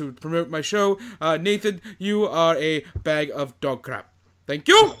here to promote my show. Nathan, you are a bag of dog crap. Thank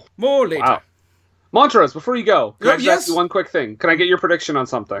you. More later. Wow. Montrose, before you go, can I just yes? ask you one quick thing? Can I get your prediction on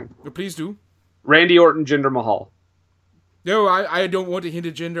something? Please do. Randy Orton, Jinder Mahal. No, I don't want to hint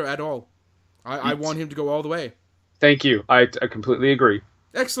at gender at all. I want him to go all the way. Thank you. I completely agree.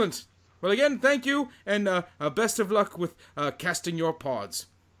 Excellent. Well, again, thank you, and best of luck with casting your pods.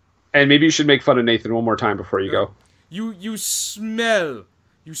 And maybe you should make fun of Nathan one more time before you go. You smell.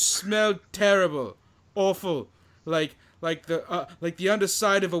 You smell terrible, awful, like the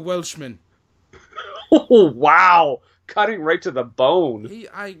underside of a Welshman. Oh wow! Cutting right to the bone.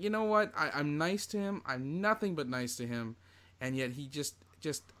 You know what? I'm nice to him. I'm nothing but nice to him, and yet he just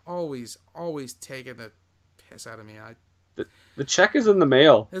always taking the piss out of me. The check is in the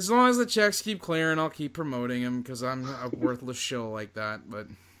mail. As long as the checks keep clearing, I'll keep promoting him because I'm a worthless shill like that. But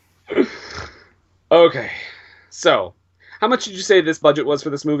okay, so how much did you say this budget was for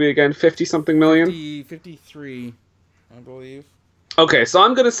this movie again? 50-something million? 53, I believe. Okay, so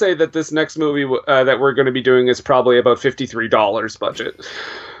I'm going to say that this next movie that we're going to be doing is probably about $53 budget.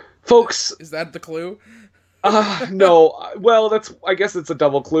 Folks... Is that the clue? No. Well, I guess it's a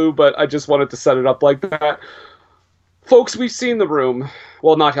double clue, but I just wanted to set it up like that. Folks, we've seen The Room.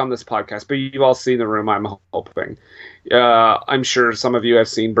 Well, not on this podcast, but you've all seen The Room, I'm hoping. I'm sure some of you have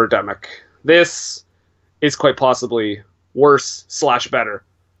seen Birdemic. This is quite possibly worse / better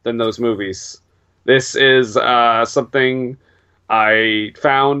than those movies. This is something I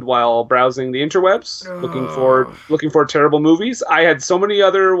found while browsing the interwebs, looking for terrible movies. I had so many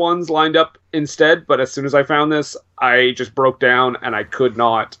other ones lined up instead, but as soon as I found this, I just broke down and I could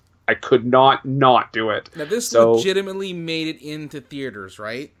not not do it. Now this legitimately made it into theaters,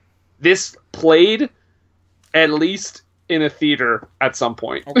 right? This played at least in a theater at some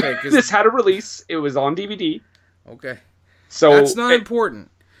point. Okay, this had a release. It was on DVD. Okay, so that's not important.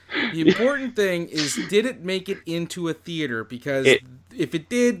 The important thing is, did it make it into a theater? Because if it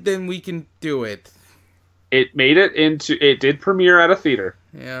did, then we can do it. It made it into... It did premiere at a theater.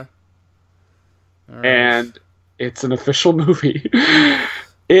 Yeah. All right. And it's an official movie.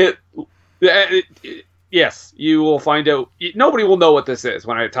 Yes, you will find out... Nobody will know what this is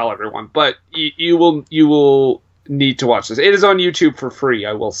when I tell everyone, but you will need to watch this. It is on YouTube for free,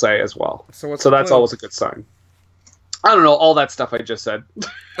 I will say, as well. So that's always a good sign. I don't know, all that stuff I just said.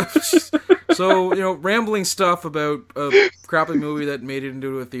 So, rambling stuff about a crappy movie that made it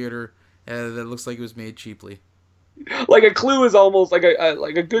into a theater that looks like it was made cheaply. Like a clue is almost like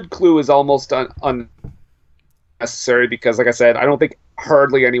a good clue is almost unnecessary because, like I said, I don't think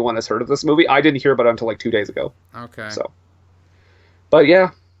hardly anyone has heard of this movie. I didn't hear about it until like 2 days ago. Okay. So, but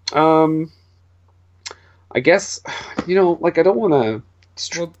yeah, I guess I don't want to.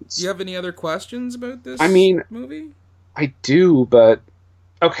 Well, do you have any other questions about this? Movie? I do, but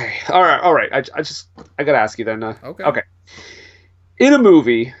okay, all right. I gotta ask you then. Okay. In a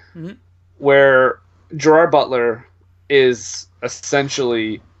movie where Gerard Butler is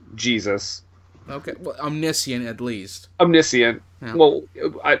essentially Jesus. Okay, well, omniscient at least. Omniscient. Yeah. Well,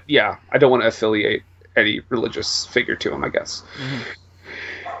 I don't want to affiliate any religious figure to him, I guess.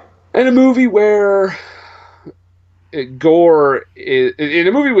 In a movie where gore is in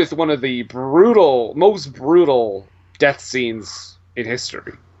a movie with one of the most brutal death scenes in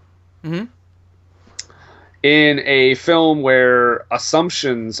history. In a film where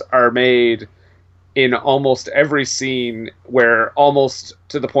assumptions are made in almost every scene, where almost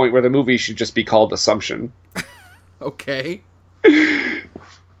to the point where the movie should just be called Assumption. Okay. In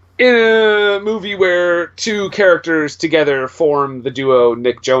a movie where two characters together form the duo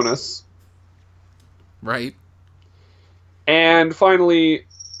Nick Jonas. Right. And finally,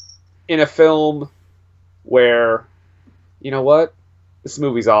 in a film where, you know what? This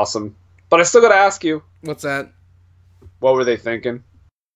movie's awesome. But I still gotta ask you. What's that? What were they thinking?